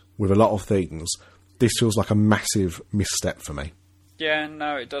with a lot of things. This feels like a massive misstep for me. Yeah,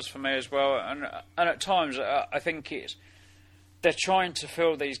 no, it does for me as well. And at times, I think they're trying to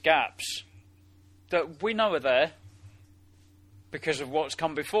fill these gaps that we know are there because of what's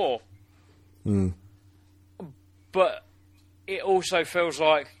come before. Mm. But it also feels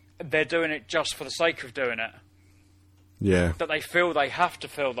like they're doing it just for the sake of doing it. Yeah. That they feel they have to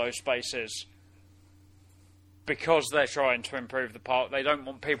fill those spaces because they're trying to improve the park. They don't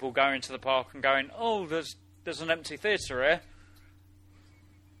want people going to the park and going, oh, there's an empty theatre here.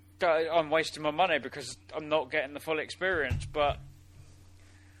 I'm wasting my money because I'm not getting the full experience. But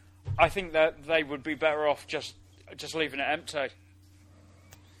I think that they would be better off just leaving it empty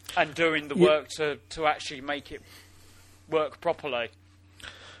and doing the work to actually make it work properly.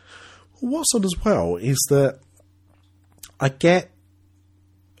 What's odd as well is that I get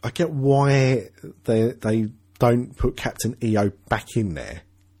why they don't put Captain EO back in there.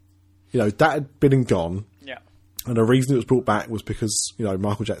 That had been and gone. Yeah. And the reason it was brought back was because,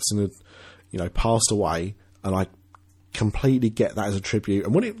 Michael Jackson had, passed away, and I completely get that as a tribute.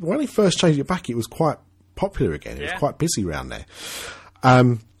 And when they first changed it back, it was quite popular again. It was quite busy around there.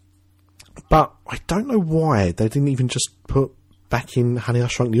 But I don't know why they didn't even just put back in Honey, I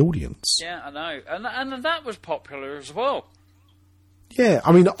Shrunk the Audience. Yeah, I know. And that was popular as well. Yeah,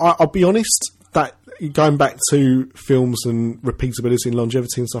 I mean, I'll be honest, that going back to films and repeatability and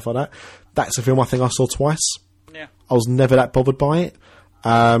longevity and stuff like that, that's a film I think I saw twice. Yeah. I was never that bothered by it.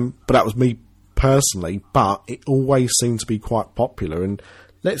 But that was me personally. But it always seemed to be quite popular. And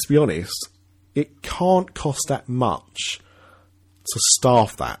let's be honest, it can't cost that much to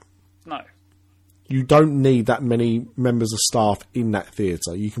staff that. No. You don't need that many members of staff in that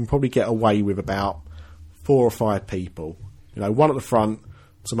theatre. You can probably get away with about 4 or 5 people You know, one at the front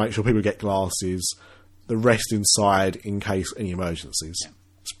to make sure people get glasses, the rest inside in case any emergencies. Yeah.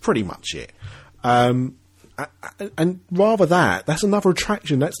 That's pretty much it. And rather that's another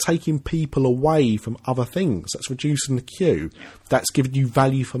attraction. That's taking people away from other things. That's reducing the queue. Yeah. That's giving you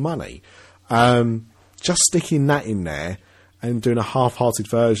value for money. Just sticking that in there and doing a half-hearted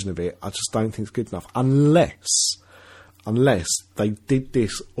version of it, I just don't think it's good enough. Unless they did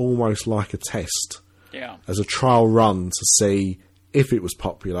this almost like a test. Yeah. As a trial run to see if it was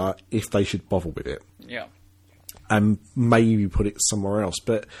popular, if they should bother with it. Yeah. And maybe put it somewhere else.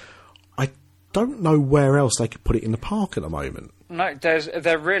 But I don't know where else they could put it in the park at the moment. No,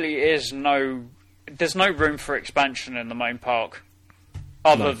 there really is there's no room for expansion in the main park,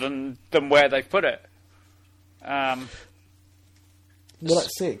 other than where they've put it. Well,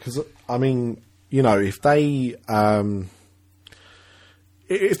 that's it. Because I mean, you know, if they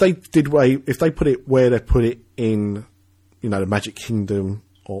put it where they put it in, you know, the Magic Kingdom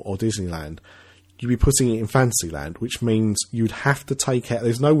or Disneyland, you'd be putting it in Fantasyland, which means you'd have to take out.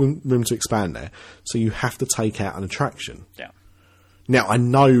 There's no room to expand there, so you have to take out an attraction. Yeah. Now I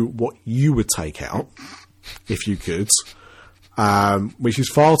know what you would take out if you could, which is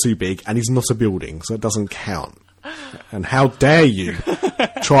far too big and is not a building, so it doesn't count. And how dare you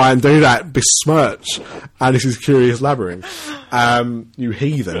try and do that, besmirch Alice's Curious Labyrinth, you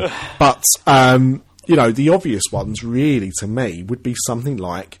heathen. But, you know, the obvious ones really to me would be something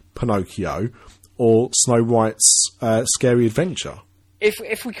like Pinocchio or Snow White's Scary Adventure.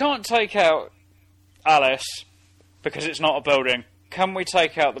 If we can't take out Alice because it's not a building, can we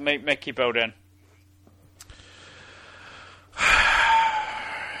take out the Meet Mickey building?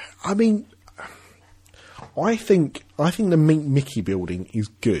 I mean, I think the Meet Mickey building is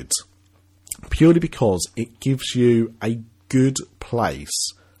good purely because it gives you a good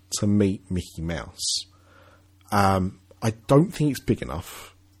place to meet Mickey Mouse. I don't think it's big enough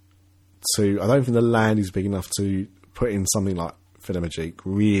I don't think the land is big enough to put in something like Filamagique,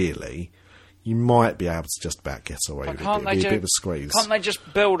 really. You might be able to just about get away with it. It'd be a bit of a squeeze. Can't they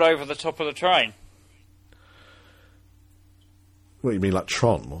just build over the top of the train? What, you mean like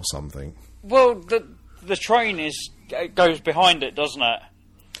Tron or something? Well, the train goes behind it, doesn't it?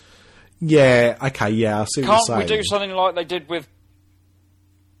 Yeah, okay, yeah, I see what you're saying. Can't we do something like they did with,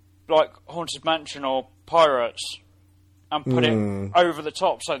 like, Haunted Mansion or Pirates, and put it over the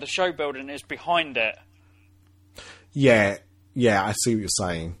top so the show building is behind it? Yeah, I see what you're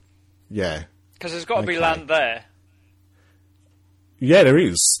saying. Yeah. Because there's got to be land there. Yeah, there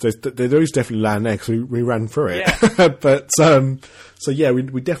is. There is definitely land there because we ran through it. Yeah. But, so yeah,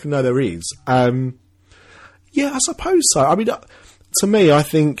 we definitely know there is. Yeah, I suppose so. I mean, to me, I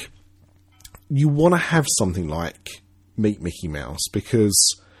think you want to have something like Meet Mickey Mouse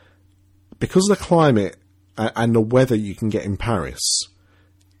because of the climate and the weather you can get in Paris.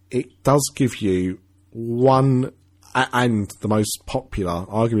 It does give you one and the most popular,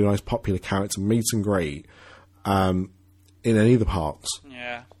 arguably the most popular character meet and greet in any of the parks.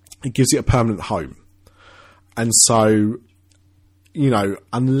 Yeah, it gives it a permanent home, and so, you know,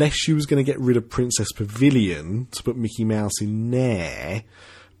 unless you was going to get rid of Princess Pavilion to put Mickey Mouse in there,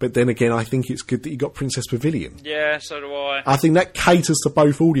 but then again, I think it's good that you got Princess Pavilion. Yeah, so do I. I think that caters to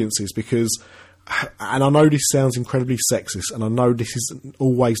both audiences because, and I know this sounds incredibly sexist, and I know this isn't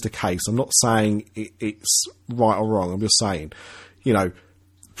always the case. I'm not saying it's right or wrong. I'm just saying, you know,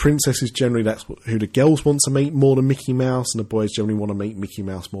 princesses generally, that's who the girls want to meet more than Mickey Mouse, and the boys generally want to meet Mickey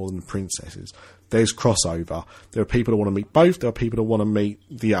Mouse more than the princesses. There's crossover. There are people that want to meet both. There are people that want to meet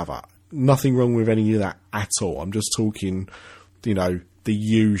the other. Nothing wrong with any of that at all. I'm just talking, you know, the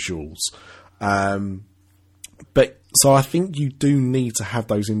usuals. But so I think you do need to have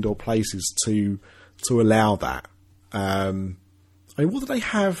those indoor places to allow that. I mean, what did they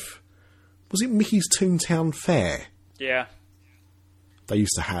have? Was it Mickey's Toontown Fair? Yeah. They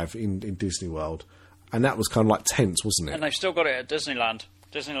used to have in Disney World, and that was kind of like tents, wasn't it? And they've still got it at Disneyland.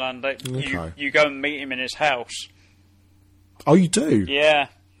 Okay. You go and meet him in his house. Oh, you do? Yeah.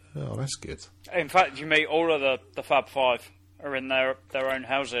 Oh, that's good. In fact, you meet all of the Fab Five are in their own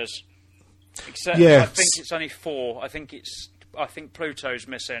houses. Except, yes. I think it's only 4. I think Pluto's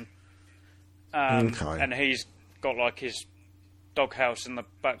missing. Okay. And he's got like his doghouse in the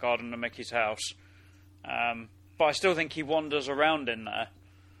back garden of Mickey's house. But I still think he wanders around in there.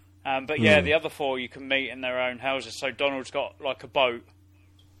 But yeah, the other 4 you can meet in their own houses. So Donald's got like a boat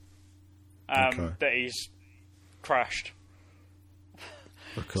that he's crashed.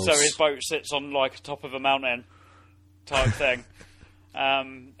 Of course. So his boat sits on like top of a mountain type thing.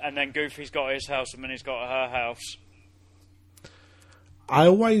 And then Goofy's got his house and Minnie's got her house. I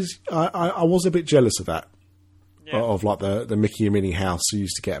was a bit jealous of that. of like the Mickey and Minnie house you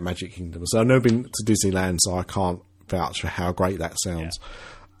used to get at Magic Kingdom. So I've never been to Disneyland, so I can't vouch for how great that sounds.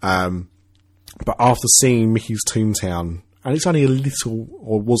 Yeah. But after seeing Mickey's Toontown, and it's only a little,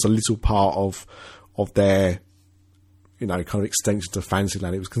 or was a little part of their, kind of extension to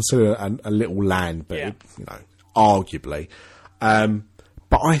Fantasyland. It was considered a little land, but arguably.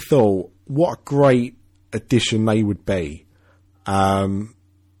 But I thought, what a great addition they would be. And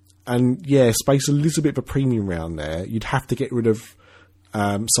space a little bit of a premium around there. You'd have to get rid of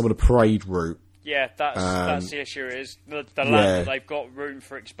some of the parade route. Yeah, that's the issue. Is the land that they've got room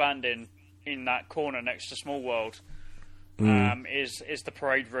for expanding in that corner next to Small World is the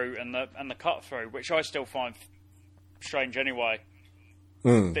parade route and the cut through, which I still find strange anyway.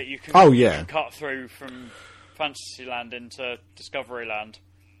 That you can cut through from Fantasyland into Discoveryland.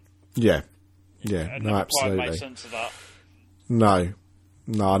 Yeah, It no, never absolutely. quite made sense of that. No,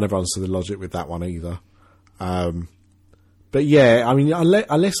 I never understood the logic with that one either. But yeah, I mean,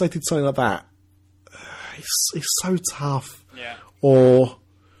 unless they did something like that, it's so tough. Yeah. Or,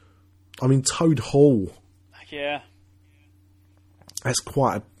 I mean, Toad Hall. Yeah. That's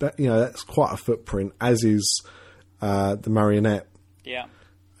quite a footprint, as is the Marionette. Yeah.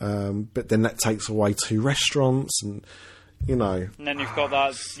 But then that takes away 2 restaurants, and And then you've got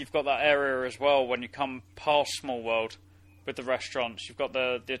that area as well when you come past Small World with the restaurants. You've got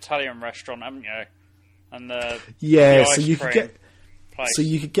the Italian restaurant, haven't you? And the so you could get place. So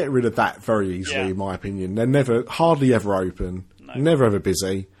you could get rid of that very easily, in my opinion. They're hardly ever open, never ever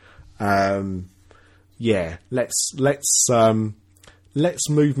busy. Let's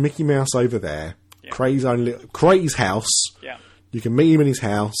move Mickey Mouse over there. Yeah. Create his house. Yeah. You can meet him in his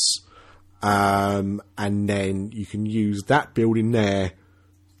house, and then you can use that building there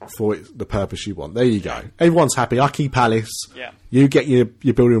for the purpose you want. There you go. Everyone's happy. I keep Alice. Yeah. You get your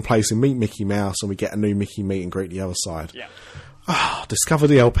building in place and meet Mickey Mouse, and we get a new Mickey meet and greet the other side. Yeah. Discover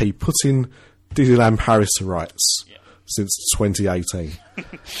the LP, putting Disneyland Paris to rights since 2018.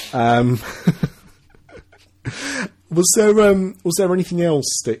 Was there anything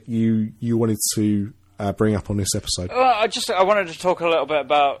else that you wanted to bring up on this episode? I wanted to talk a little bit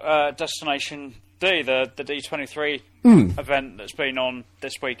about Destination D, the D23 event that's been on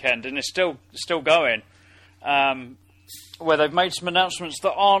this weekend, and it's still going. Where they've made some announcements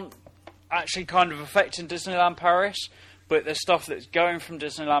that aren't actually kind of affecting Disneyland Paris, but there's stuff that's going from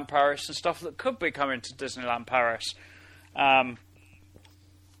Disneyland Paris and stuff that could be coming to Disneyland Paris. So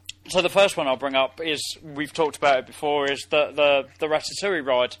the first one I'll bring up is, we've talked about it before, is that the Ratatouille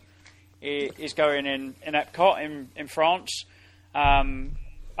ride is going in Epcot in France. And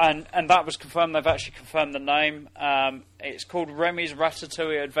that was confirmed. They've actually confirmed the name. It's called Remy's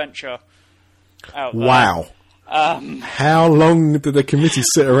Ratatouille Adventure. Out there. Wow. How long did the committee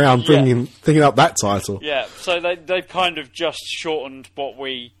sit around thinking up that title? Yeah, so they've kind of just shortened what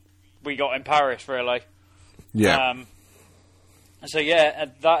we got in Paris, really. Yeah. So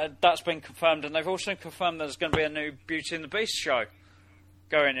that's been confirmed, and they've also confirmed there's going to be a new Beauty and the Beast show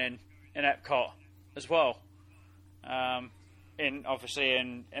going in Epcot as well. In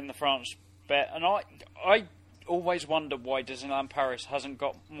the France bit, and I always wonder why Disneyland Paris hasn't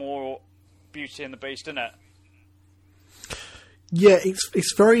got more Beauty and the Beast in it. Yeah,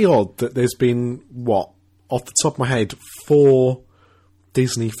 it's very odd that there's been, off the top of my head, 4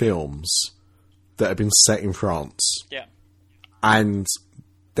 Disney films that have been set in France. Yeah. And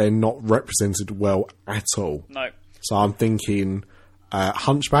they're not represented well at all. No. So I'm thinking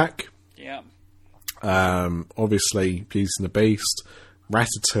Hunchback. Yeah. Obviously, Beauty and the Beast,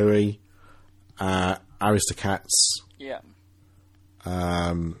 Ratatouille, Aristocats. Yeah.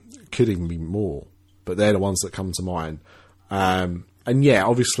 Could even be more, but they're the ones that come to mind. And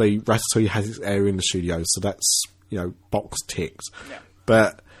obviously, Ratatouille has its area in the studio, so that's box ticked. Yeah.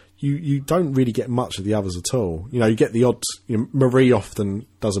 But you don't really get much of the others at all. You get the odd. Marie often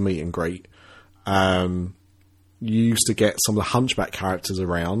does a meet and greet. You used to get some of the Hunchback characters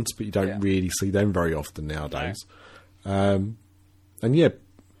around, but you don't really see them very often nowadays. No. And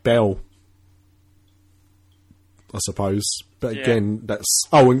Belle, I suppose. But again, that's...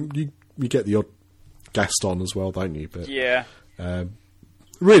 Oh, and you get the odd Gaston as well, don't you? But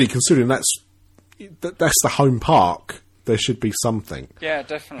really, considering that's the home park, there should be something. Yeah,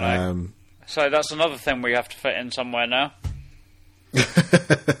 definitely. So that's another thing we have to fit in somewhere now.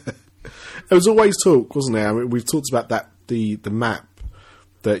 There was always talk, wasn't there? I mean, we've talked about that the map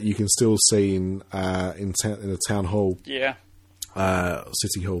that you can still see in the town hall,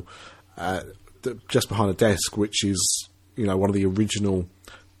 city hall, just behind a desk, which is one of the original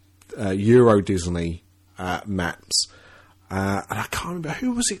Euro Disney maps. And I can't remember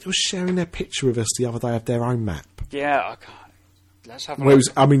who was it that was sharing their picture with us the other day of their own map. Yeah, I can't. Let's have a Well,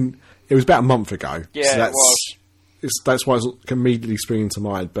 look. it was about a month ago. Yeah, so it was. That's why it's immediately springing to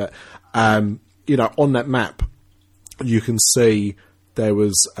mind. But, you know, on that map, you can see there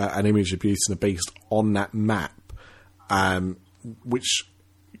was an image of Beauty and the Beast on that map, which,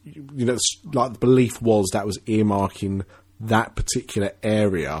 you know, like the belief was that was earmarking that particular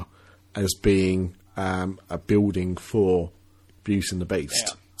area as being a building for Beauty and the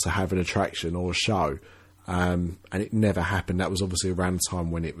Beast to have an attraction or a show. And it never happened. That was obviously around the time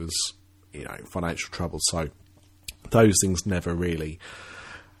when it was, you know, financial trouble. So those things never really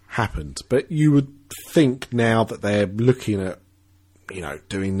happened. But you would think now that they're looking at, you know,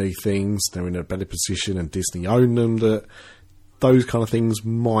 doing new things, they're in a better position and Disney own them, that those kind of things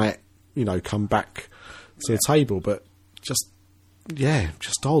might, you know, come back to the table. But just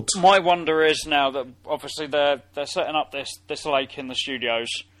odd. My wonder is now that obviously they're setting up this lake in the studios,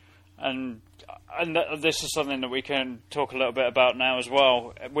 and this is something that we can talk a little bit about now as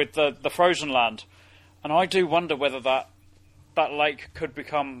well with the Frozen Land, and I do wonder whether that lake could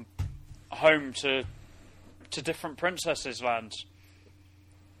become home to different princesses' lands.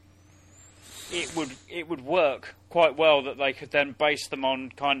 It would work quite well that they could then base them on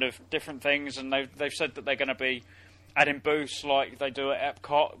kind of different things, and they've said that they're going to be adding booths like they do at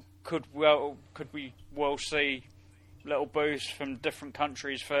Epcot. Could we see little booths from different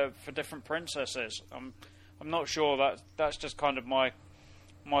countries for different princesses? I'm not sure. That's just kind of my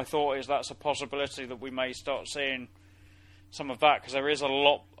thought, is that's a possibility that we may start seeing some of that, because there is a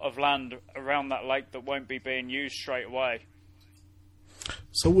lot of land around that lake that won't be being used straight away.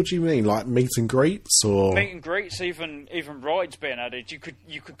 So what do you mean, like meet and greets, or meet and greets, even rides being added? You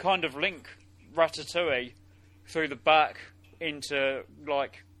could kind of link Ratatouille through the back into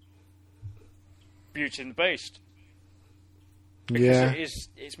like Beauty and the Beast. Because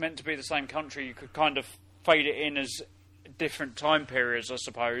it's meant to be the same country. You could kind of fade it in as different time periods, I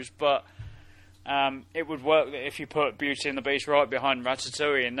suppose, but it would work that if you put Beauty and the Beast right behind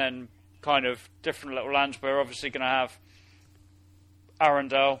Ratatouille, and then kind of different little lands. We're obviously going to have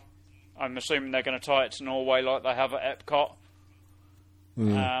Arendelle. I'm assuming they're going to tie it to Norway like they have at Epcot.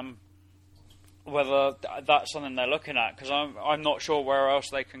 Whether that's something they're looking at, because I'm not sure where else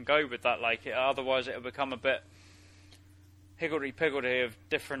they can go with that lake. Otherwise, it'll become a bit higgledy-piggledy of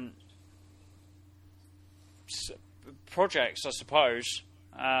different projects, I suppose.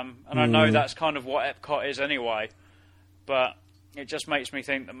 And I know that's kind of what Epcot is anyway, but it just makes me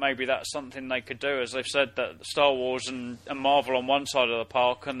think that maybe that's something they could do, as they've said that Star Wars and Marvel on one side of the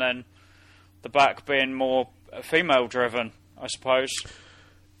park, and then the back being more female-driven, I suppose.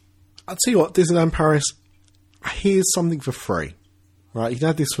 I'll tell you what, Disneyland Paris, here's something for free. Right, you can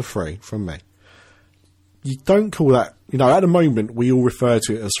have this for free from me. You don't call that, you know, at the moment we all refer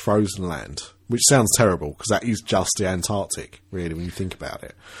to it as Frozen Land, which sounds terrible because that is just the Antarctic, really, when you think about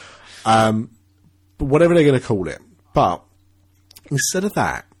it. But whatever they're going to call it. But instead of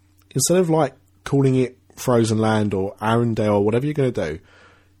that, instead of like calling it Frozen Land or Arendelle or whatever you're going to do,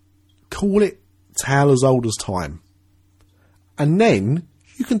 call it Tale as Old as Time. And then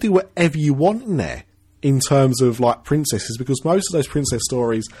you can do whatever you want in there in terms of like princesses, because most of those princess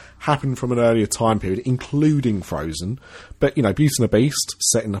stories happen from an earlier time period, including Frozen. But, you know, Beauty and the Beast,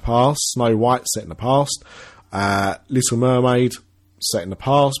 set in the past. Snow White, set in the past. Little Mermaid, set in the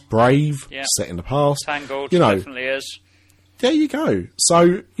past. Brave, set in the past. Tangled, you know, definitely is. There you go.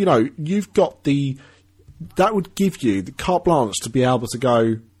 So, you know, you've got that would give you the carte blanche to be able to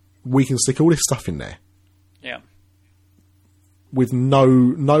go, we can stick all this stuff in there. Yeah. With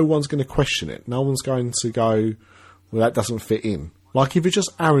no one's going to question it. No one's going to go, well, that doesn't fit in. Like if it's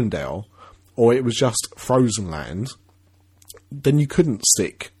just Arendelle or it was just Frozen Land, then you couldn't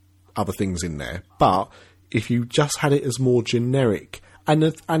stick other things in there. But if you just had it as more generic, and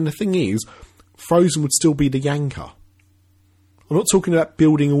the thing is, Frozen would still be the anchor. I'm not talking about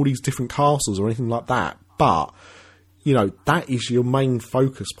building all these different castles or anything like that, but you know, that is your main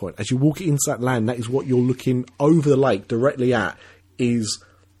focus point. As you walk into that land, that is what you're looking over the lake directly at, is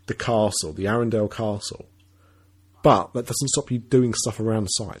the castle, the Arendelle Castle. But that doesn't stop you doing stuff around the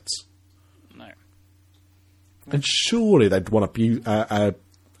sites. No. And surely they'd want to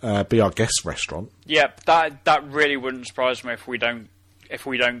be our guest restaurant. Yeah, that really wouldn't surprise me if we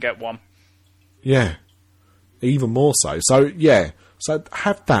don't get one. Yeah, even more so. So yeah, so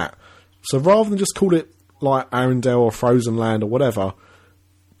have that. So rather than just call it like Arendelle or Frozen Land or whatever,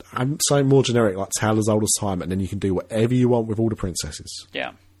 I'm saying more generic, like Tale as Old as Time, and then you can do whatever you want with all the princesses.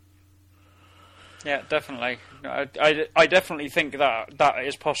 Yeah. Yeah, definitely. I definitely think that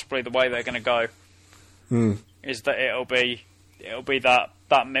is possibly the way they're going to go. Is that it'll be that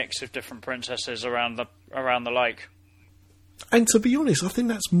that mix of different princesses around the lake. And to be honest, I think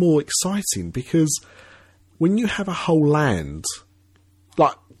that's more exciting because when you have a whole land,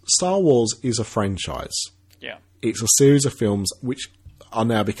 like Star Wars is a franchise. Yeah. It's a series of films which are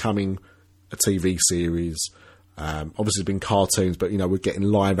now becoming a TV series. Obviously, there's been cartoons, but we're getting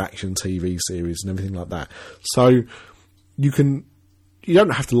live action TV series and everything like that. So you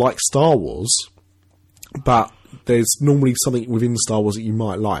don't have to like Star Wars, but there's normally something within Star Wars that you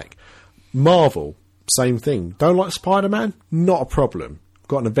might like. Marvel, same thing. Don't like Spider-Man? Not a problem.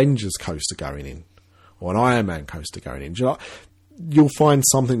 Got an Avengers coaster going in, or an Iron Man coaster going in. You'll find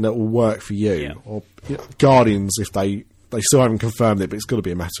something that will work for you. Yeah. Or Guardians, if they still haven't confirmed it, but it's got to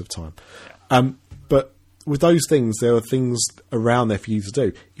be a matter of time. Yeah. But with those things, there are things around there for you to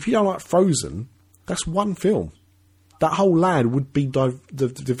do. If you don't like Frozen, that's one film. That whole land would be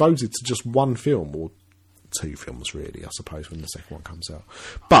devoted to just one film, or two films, really, I suppose, when the second one comes out.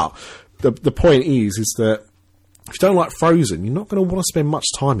 But the point is that if you don't like Frozen, you're not going to want to spend much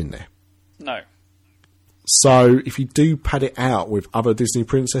time in there. No. So if you do pad it out with other Disney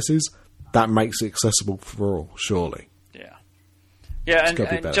princesses, that makes it accessible for all, surely. Yeah,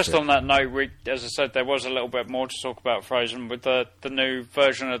 and just on that note, as I said, there was a little bit more to talk about Frozen with the new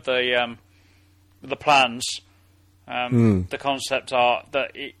version of the plans, the concept art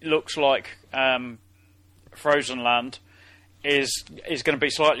that it looks like Frozen Land is going to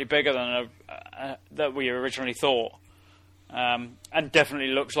be slightly bigger than that we originally thought, and definitely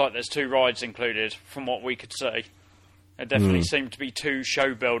looks like there's 2 rides included from what we could see. There definitely seem to be 2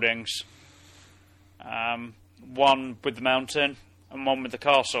 show buildings, one with the mountain and one with the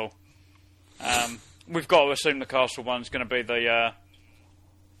castle. We've got to assume the castle one's going to be the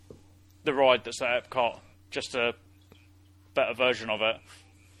ride that's at Epcot, just a better version of it.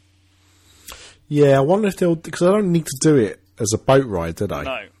 Yeah, I wonder if they'll... Because I don't need to do it as a boat ride, do they?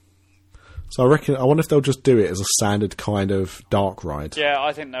 No. So I wonder if they'll just do it as a standard kind of dark ride. Yeah,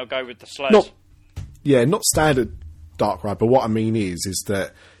 I think they'll go with the sled. Not standard dark ride, but what I mean is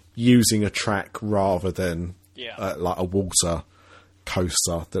that using a track rather than like a water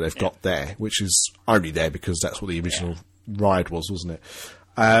coaster that they've got there, which is only there because that's what the original ride was, wasn't it?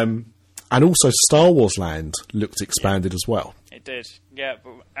 And also Star Wars Land looked expanded as well. It did, yeah,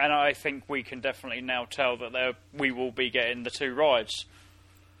 and I think we can definitely now tell that we will be getting the 2 rides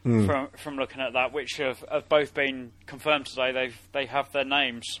from looking at that, which have both been confirmed today. They have their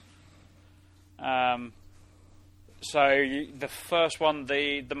names. So the first one,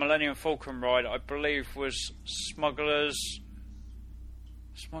 the Millennium Falcon ride, I believe was Smuggler's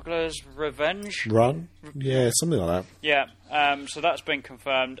Revenge? Run? Yeah, something like that. Yeah, so that's been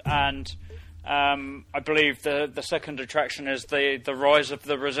confirmed, and I believe the second attraction is the Rise of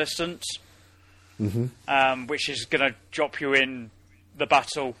the Resistance, which is going to drop you in the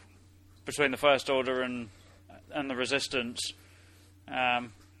battle between the First Order and the Resistance,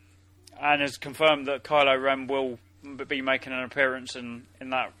 and has confirmed that Kylo Ren will be making an appearance in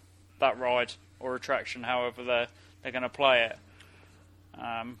that ride or attraction, however they're going to play it.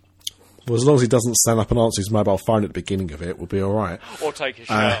 Well, as long as he doesn't stand up and answer his mobile phone at the beginning of it, we'll be all right. Or take his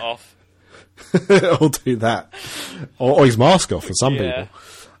shirt off. Or do that. Or his mask off for some people.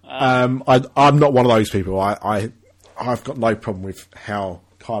 I'm not one of those people. I've got no problem with how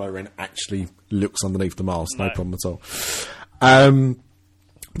Kylo Ren actually looks underneath the mask. No problem at all.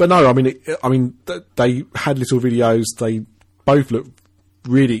 But no, I mean, they had little videos. They both look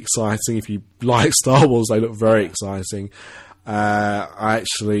really exciting. If you like Star Wars, they look very exciting. I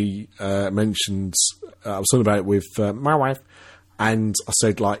actually mentioned, I was talking about it with my wife, and I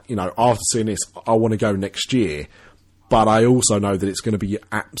said, after seeing this, I want to go next year, but I also know that it's going to be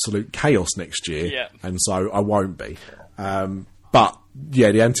absolute chaos next year, and so I won't be. But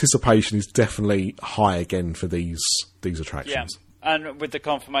yeah, the anticipation is definitely high again for these attractions. Yeah, and with the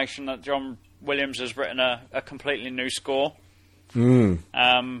confirmation that John Williams has written a completely new score for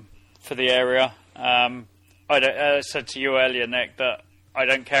the area. I said to you earlier, Nick, that I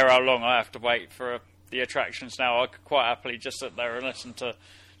don't care how long I have to wait for the attractions now. I could quite happily just sit there and listen to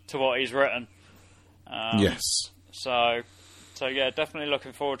what he's written. Yes. So yeah, definitely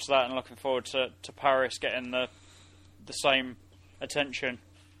looking forward to that, and looking forward to Paris getting the same attention.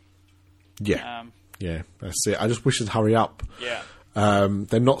 Yeah. Yeah, that's it. I just wish it'd hurry up. Yeah.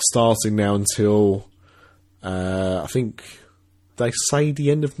 They're not starting now until, I think they say the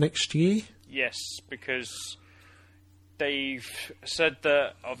end of next year. Yes, because they've said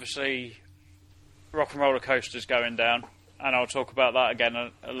that obviously Rock and Roller Coaster's going down, and I'll talk about that again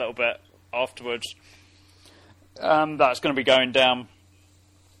a little bit afterwards. That's going to be going down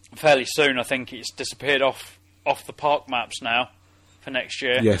fairly soon. I think it's disappeared off the park maps now. for next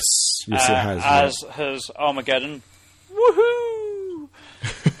year. Yes, it has. As has Armageddon. Woohoo!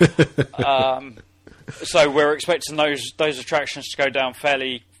 So we're expecting those attractions to go down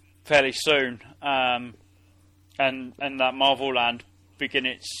fairly soon, and that Marvel Land begin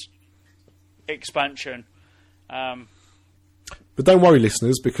its expansion. But don't worry,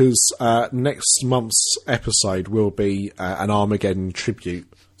 listeners, because next month's episode will be an Armageddon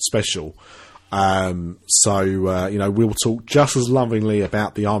tribute special. So we'll talk just as lovingly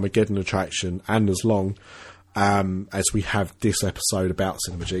about the Armageddon attraction and as long as we have this episode about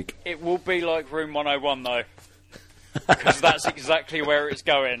Cinemagique. It will be like Room 101, though, because that's exactly where it's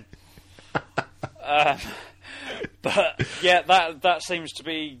going. But yeah, that seems to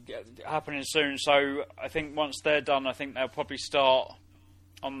be happening soon. So I think once they're done, I think they'll probably start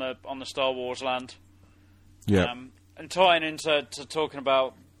on the Star Wars land. Yeah. And tying into talking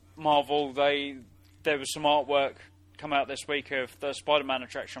about Marvel, there was some artwork come out this week of the Spider-Man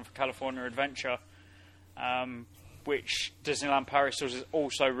attraction for California Adventure, which Disneyland Paris was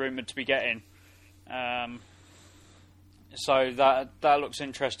also rumoured to be getting. So that looks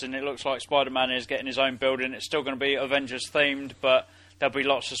interesting. It looks like Spider-Man is getting his own building. It's still going to be Avengers themed, but there'll be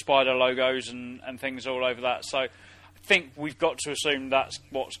lots of Spider logos and things all over that. So I think we've got to assume that's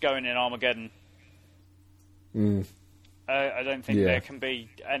what's going in Armageddon. I don't think there can be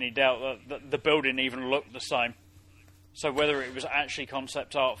any doubt that the building even looked the same. So whether it was actually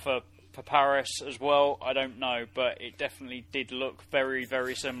concept art for Paris as well, I don't know, but it definitely did look very,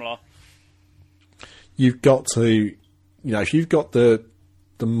 very similar. You've got to, if you've got the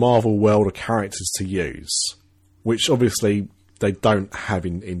Marvel world of characters to use, which obviously they don't have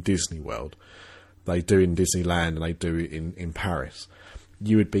in Disney World, they do in Disneyland and they do it in Paris,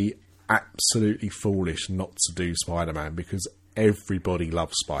 you would be absolutely foolish not to do Spider-Man because everybody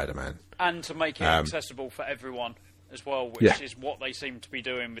loves Spider-Man. And to make it accessible for everyone as well, which is what they seem to be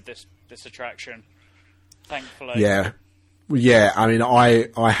doing with this attraction, thankfully. Yeah. I mean,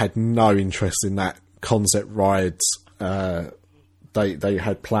 I had no interest in that concept ride they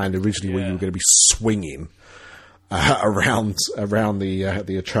had planned originally where you were going to be swinging around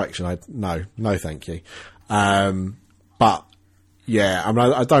the attraction. No, thank you. But yeah, I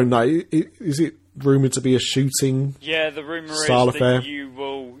mean, I don't know. Is it rumoured to be a shooting? Yeah, the rumour is affair? that you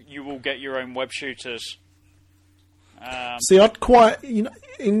will get your own web shooters. See, I'd quite,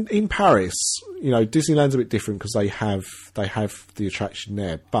 in Paris, Disneyland's a bit different because they have the attraction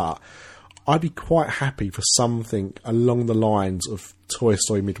there, but I'd be quite happy for something along the lines of Toy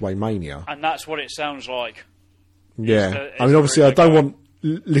Story Midway Mania. And that's what it sounds like. Yeah. I mean, obviously, I don't want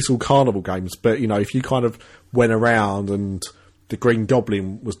little carnival games, but, if you kind of went around and the Green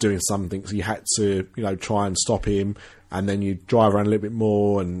Goblin was doing something, so you had to, try and stop him, and then you drive around a little bit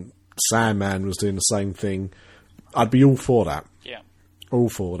more, and Sandman was doing the same thing, I'd be all for that. Yeah. All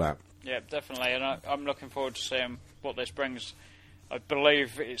for that. Yeah, definitely. And I'm looking forward to seeing what this brings. I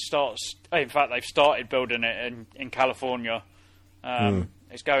believe it starts... In fact, they've started building it in California.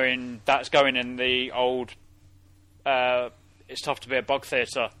 That's going in the old... It's Tough to Be a Bug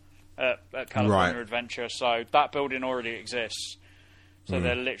Theatre at California Adventure. So that building already exists. So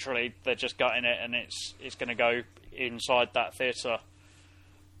they're just gutting it, and it's going to go inside that theatre.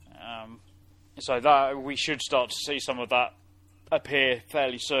 So that we should start to see some of that appear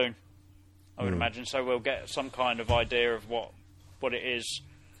fairly soon, I would imagine. So we'll get some kind of idea of what it is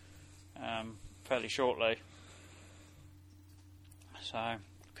fairly shortly. So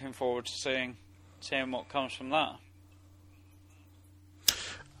looking forward to seeing what comes from that.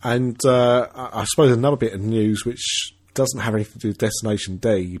 And I suppose another bit of news which doesn't have anything to do with Destination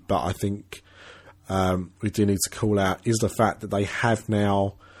D, but I think we do need to call out, is the fact that they have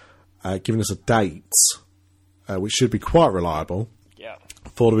now given us a date, which should be quite reliable,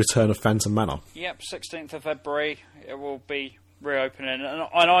 for the return of Phantom Manor. Yep, 16th of February it will be reopening. And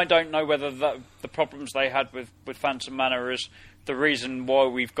I don't know whether the problems they had with Phantom Manor is the reason why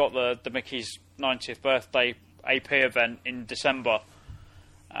we've got the Mickey's 90th birthday AP event in December.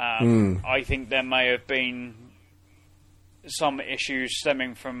 I think there may have been some issues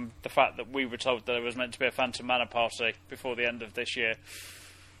stemming from the fact that we were told that there was meant to be a Phantom Manor party before the end of this year.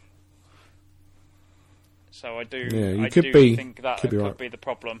 So I do think that could be the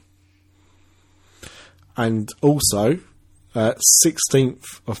problem. And also,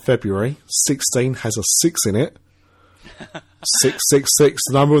 16th of February, 16 has a 6 in it. 666,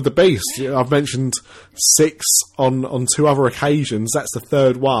 the number of the beast. I've mentioned 6 on 2 other occasions. That's the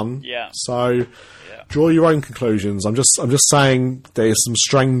third one. Yeah. So draw your own conclusions. I'm just saying there's some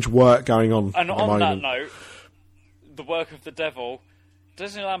strange work going on. And at the on moment. that note, the work of the devil,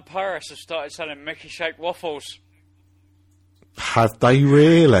 Disneyland Paris have started selling Mickey-shaped waffles. Have they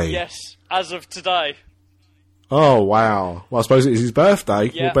really? Yes, as of today. Oh, wow. Well, I suppose it is his birthday.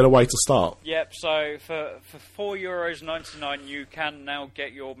 Yep. What better way to start? Yep, so for €4.99 you can now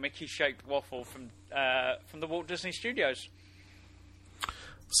get your Mickey-shaped waffle from the Walt Disney Studios.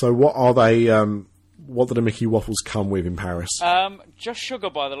 So what are they... what do the Mickey waffles come with in Paris? Just sugar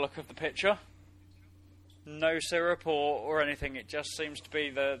by the look of the picture. No syrup or anything. It just seems to be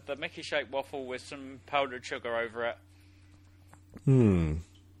the Mickey-shaped waffle with some powdered sugar over it.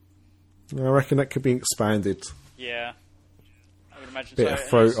 I reckon that could be expanded. Yeah. I would imagine Bit so. of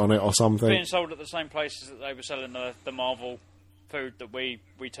fruit on it or something. Being sold at the same places that they were selling the Marvel food that we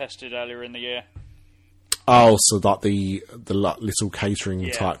tested earlier in the year. Oh, so like the little catering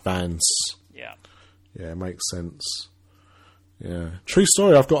type vans. Yeah. Yeah, makes sense. Yeah. True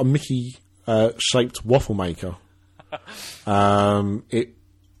story, I've got a Mickey shaped waffle maker. Does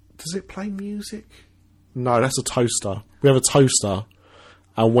it play music? No, that's a toaster. We have a toaster,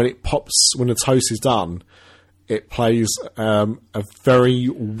 and when the toast is done, it plays a very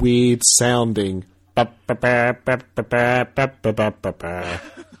weird sounding but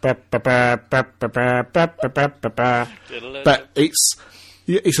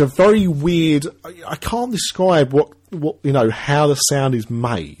it's a very weird... I can't describe what how the sound is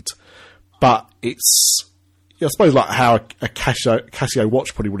made, but it's... I suppose like how a Casio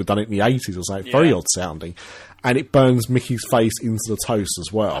watch probably would have done it in the 80s or something. Very odd sounding. And it burns Mickey's face into the toast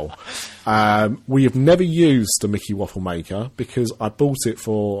as well. We have never used the Mickey waffle maker because I bought it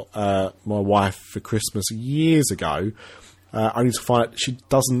for my wife for Christmas years ago, only to find out she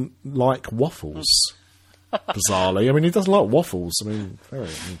doesn't like waffles. Bizarrely. I mean, he doesn't like waffles. I mean,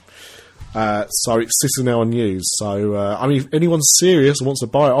 so it's sitting there unused. So, I mean, if anyone's serious and wants to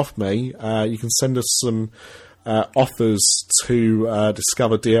buy it off me, you can send us some offers to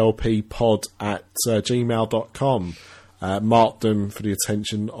discoverdlppod@gmail.com. Mark them for the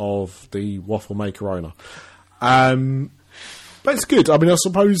attention of the waffle maker owner. But it's good. I mean, I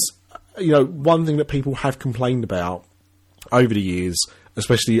suppose, one thing that people have complained about over the years,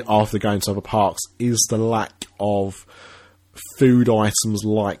 especially after going to other parks, is the lack of food items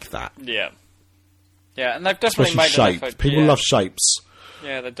like that. Yeah. Yeah, and they've definitely made shape. an effort. People love shapes.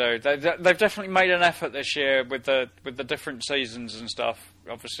 Yeah, they do. They've definitely made an effort this year with the different seasons and stuff.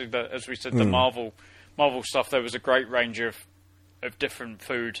 Obviously, as we said, the Marvel stuff. There was a great range of different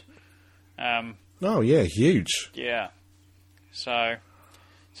food. Oh yeah, huge. Yeah. So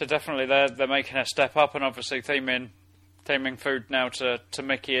definitely they're making a step up, and obviously theming food now to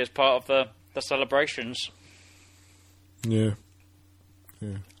Mickey as part of the celebrations. Yeah.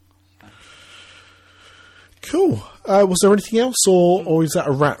 Yeah. Cool. Was there anything else, or is that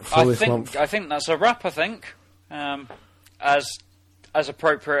a wrap for this month? I think that's a wrap. I think, as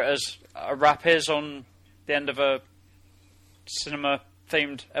appropriate as a wrap is on the end of a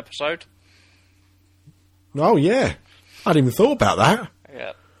cinema-themed episode. Oh yeah, I hadn't even thought about that.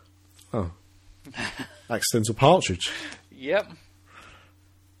 Yeah. Oh, accidental partridge. Yep.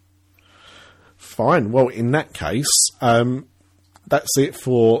 Fine. Well, in that case, that's it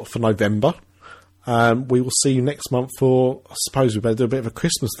for November. We will see you next month for, I suppose we better do a bit of a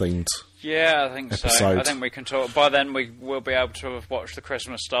Christmas themed. Yeah, I think episode. So. I think we can talk. By then, we will be able to have watched the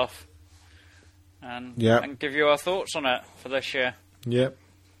Christmas stuff and give you our thoughts on it for this year. Yep.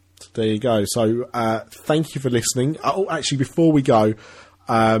 There you go. So, thank you for listening. Oh, actually, before we go,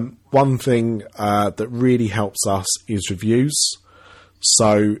 one thing that really helps us is reviews.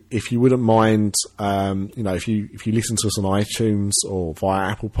 So, if you wouldn't mind, if you listen to us on iTunes or via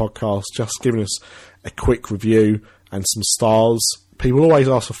Apple Podcasts, just giving us a quick review and some stars. People always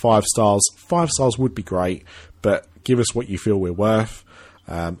ask for 5 stars. 5 stars would be great, but give us what you feel we're worth.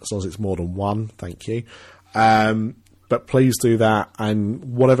 As long as it's more than 1, thank you. But please do that,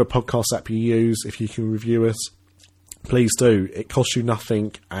 and whatever podcast app you use, if you can review us, please do. It costs you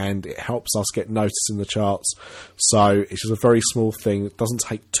nothing, and it helps us get noticed in the charts. So it's just a very small thing. It doesn't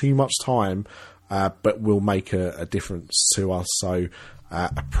take too much time, but will make a difference to us. So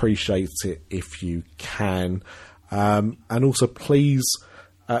appreciate it if you can. And also, please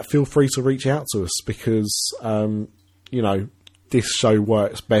feel free to reach out to us because, this show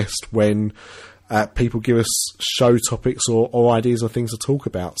works best when people give us show topics or ideas of things to talk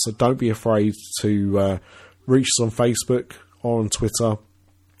about. So don't be afraid to reach us on Facebook or on Twitter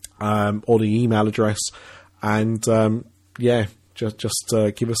or the email address. And, just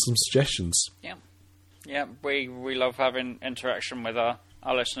give us some suggestions. Yeah. Yeah, we love having interaction with our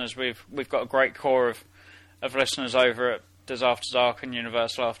listeners. We've got a great core of listeners over at Dis After Dark and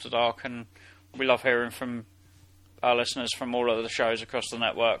Universal After Dark, and we love hearing from our listeners from all of the shows across the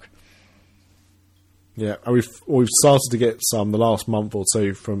network. Yeah, and we've started to get some the last month or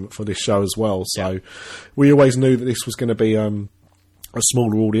two for this show as well. So we always knew that this was going to be a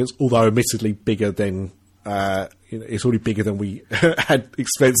smaller audience, although admittedly bigger than it's already bigger than we had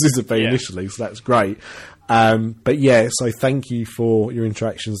expenses to be initially. So that's great. But yeah, so thank you for your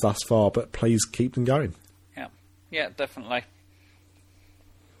interactions thus far. But please keep them going. Yeah, definitely.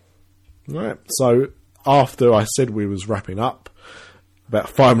 Right. So after I said we was wrapping up, about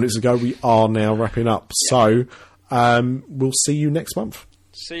 5 minutes ago, we are now wrapping up. So we'll see you next month.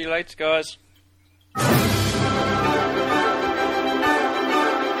 See you later, guys.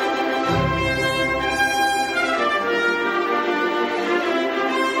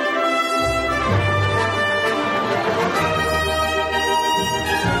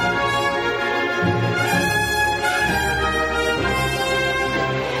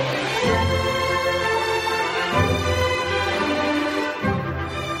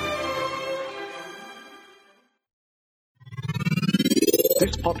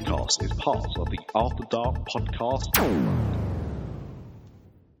 This podcast is part of the After Dark Podcast.